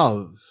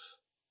love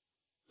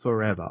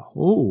forever?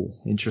 Ooh,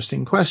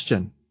 interesting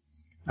question.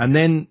 And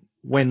then,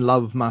 when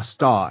love must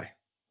die.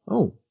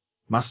 Oh,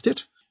 must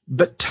it?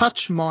 But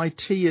touch my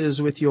tears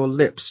with your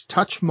lips,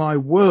 touch my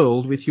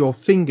world with your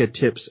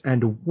fingertips,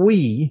 and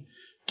we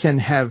can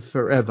have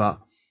forever.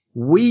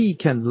 We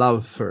can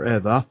love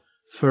forever.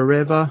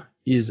 Forever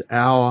is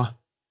our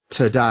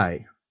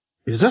today.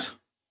 Is it?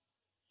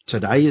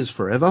 Today is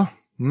forever?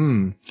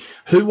 Who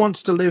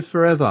wants to live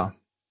forever?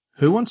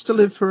 Who wants to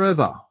live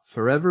forever?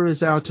 Forever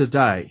is our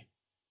today.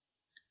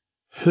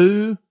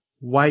 Who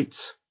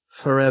waits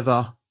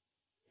forever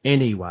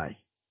anyway?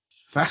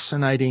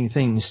 Fascinating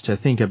things to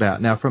think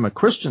about. Now, from a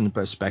Christian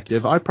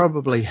perspective, I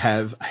probably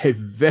have a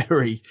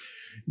very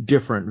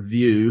different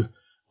view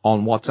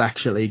on what's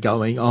actually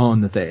going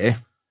on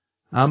there.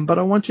 But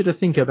I want you to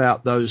think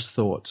about those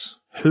thoughts.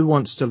 Who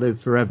wants to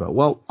live forever?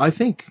 Well, I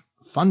think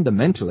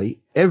fundamentally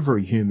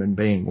every human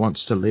being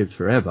wants to live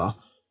forever.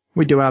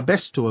 We do our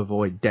best to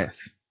avoid death.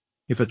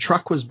 If a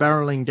truck was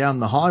barreling down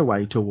the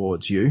highway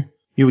towards you,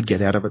 you would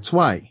get out of its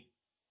way.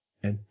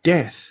 And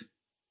death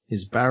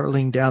is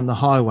barreling down the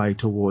highway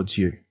towards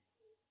you.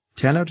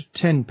 10 out of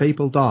 10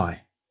 people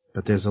die,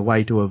 but there's a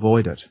way to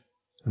avoid it.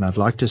 And I'd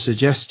like to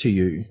suggest to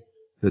you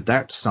that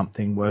that's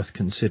something worth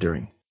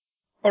considering.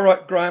 All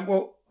right, Graham.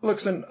 Well,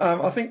 listen,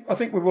 I think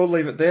we will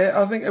leave it there.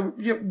 I think,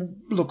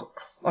 look,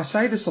 I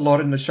say this a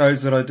lot in the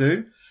shows that I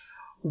do.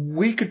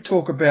 We could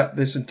talk about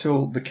this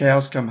until the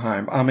cows come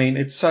home. I mean,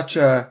 it's such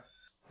a,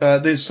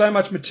 there's so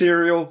much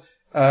material.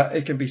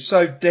 It can be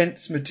so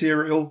dense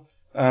material.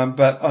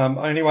 But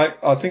anyway,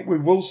 I think we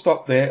will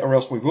stop there, or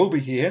else we will be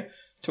here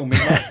till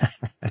midnight.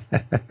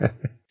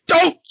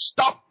 Don't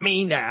stop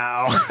me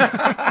now.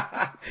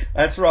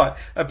 That's right.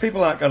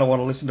 People aren't going to want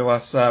to listen to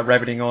us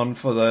rabbiting on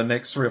for the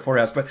next 3 or 4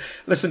 hours. But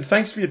listen,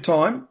 thanks for your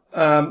time.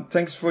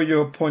 Thanks for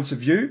your points of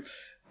view.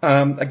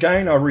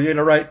 Again, I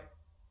reiterate,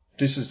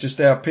 this is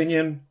just our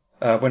opinion.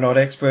 We're not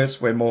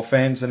experts. We're more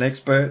fans than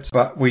experts.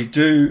 But we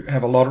do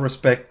have a lot of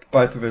respect,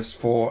 both of us,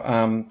 for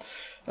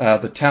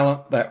the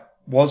talent that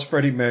was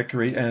Freddie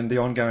Mercury and the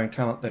ongoing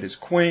talent that is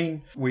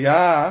Queen. We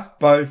are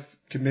both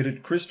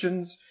committed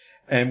Christians,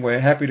 and we're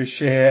happy to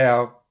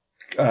share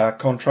our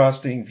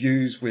contrasting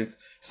views with,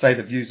 say,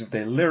 the views of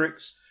their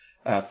lyrics.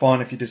 Fine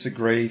if you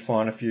disagree,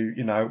 fine if you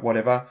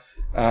whatever.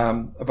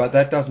 But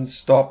that doesn't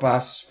stop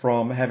us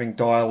from having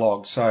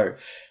dialogue. So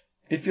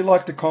if you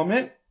like to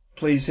comment,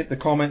 please hit the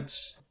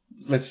comments.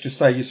 Let's just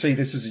say you see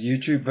this as a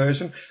YouTube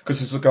version, because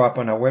this will go up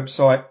on our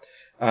website.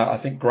 I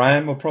think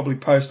Graham will probably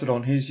post it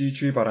on his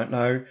YouTube. I don't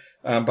know.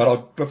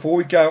 But before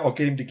we go, I'll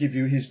get him to give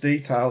you his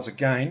details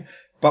again.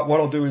 But what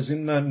I'll do is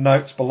in the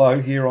notes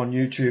below here on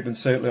YouTube, and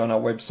certainly on our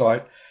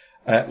website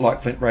at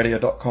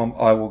lightflintradio.com,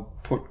 I will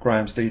put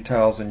Graham's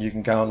details, and you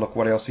can go and look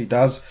what else he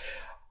does.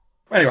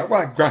 Anyway,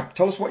 well, Graham,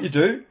 tell us what you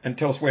do and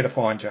tell us where to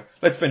find you.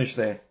 Let's finish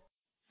there.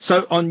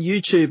 So on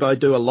YouTube, I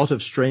do a lot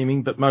of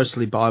streaming, but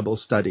mostly Bible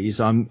studies.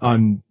 I'm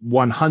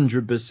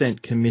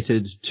 100%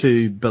 committed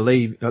to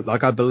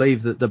I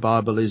believe that the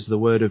Bible is the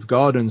Word of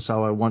God, and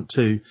so I want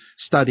to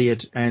study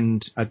it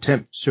and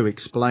attempt to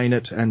explain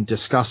it and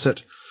discuss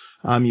it.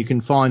 You can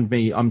find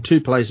me, I'm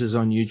 2 places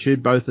on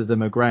YouTube. Both of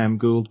them are Graham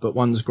Gould, but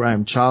one's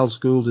Graham Charles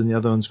Gould and the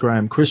other one's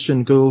Graham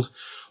Christian Gould.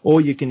 Or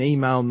you can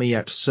email me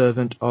at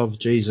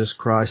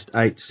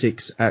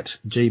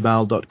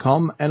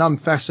servantofjesuschrist86@gmail.com. And I'm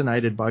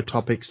fascinated by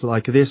topics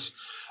like this.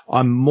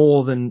 I'm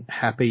more than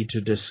happy to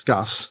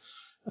discuss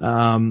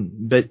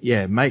But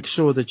yeah, make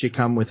sure that you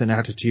come with an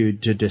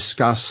attitude to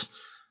discuss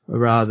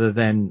rather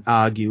than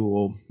argue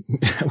or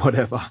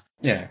whatever.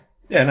 Yeah.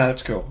 Yeah, no,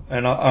 that's cool.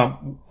 And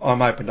I'm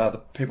open to other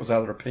people's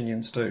other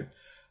opinions too.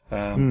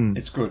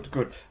 It's good.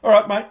 All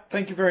right, mate.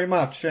 Thank you very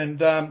much.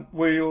 And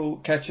we'll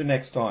catch you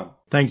next time.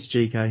 Thanks,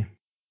 GK.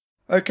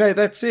 Okay,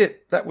 that's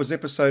it. That was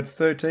episode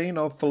 13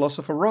 of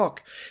Philosopher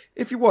Rock.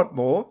 If you want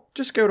more,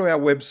 just go to our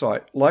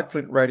website,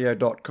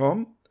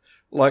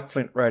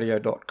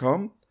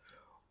 likeflintradio.com,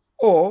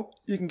 or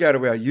you can go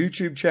to our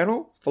YouTube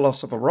channel,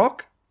 Philosopher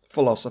Rock.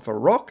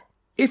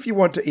 If you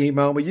want to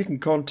email me, you can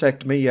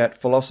contact me at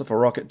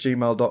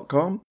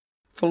philosopherrock@gmail.com,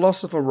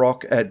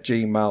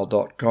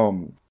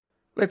 philosopherrock@gmail.com.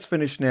 Let's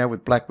finish now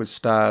with Black with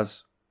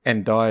Stars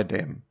and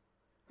Diadem.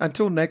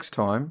 Until next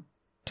time,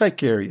 take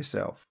care of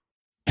yourself.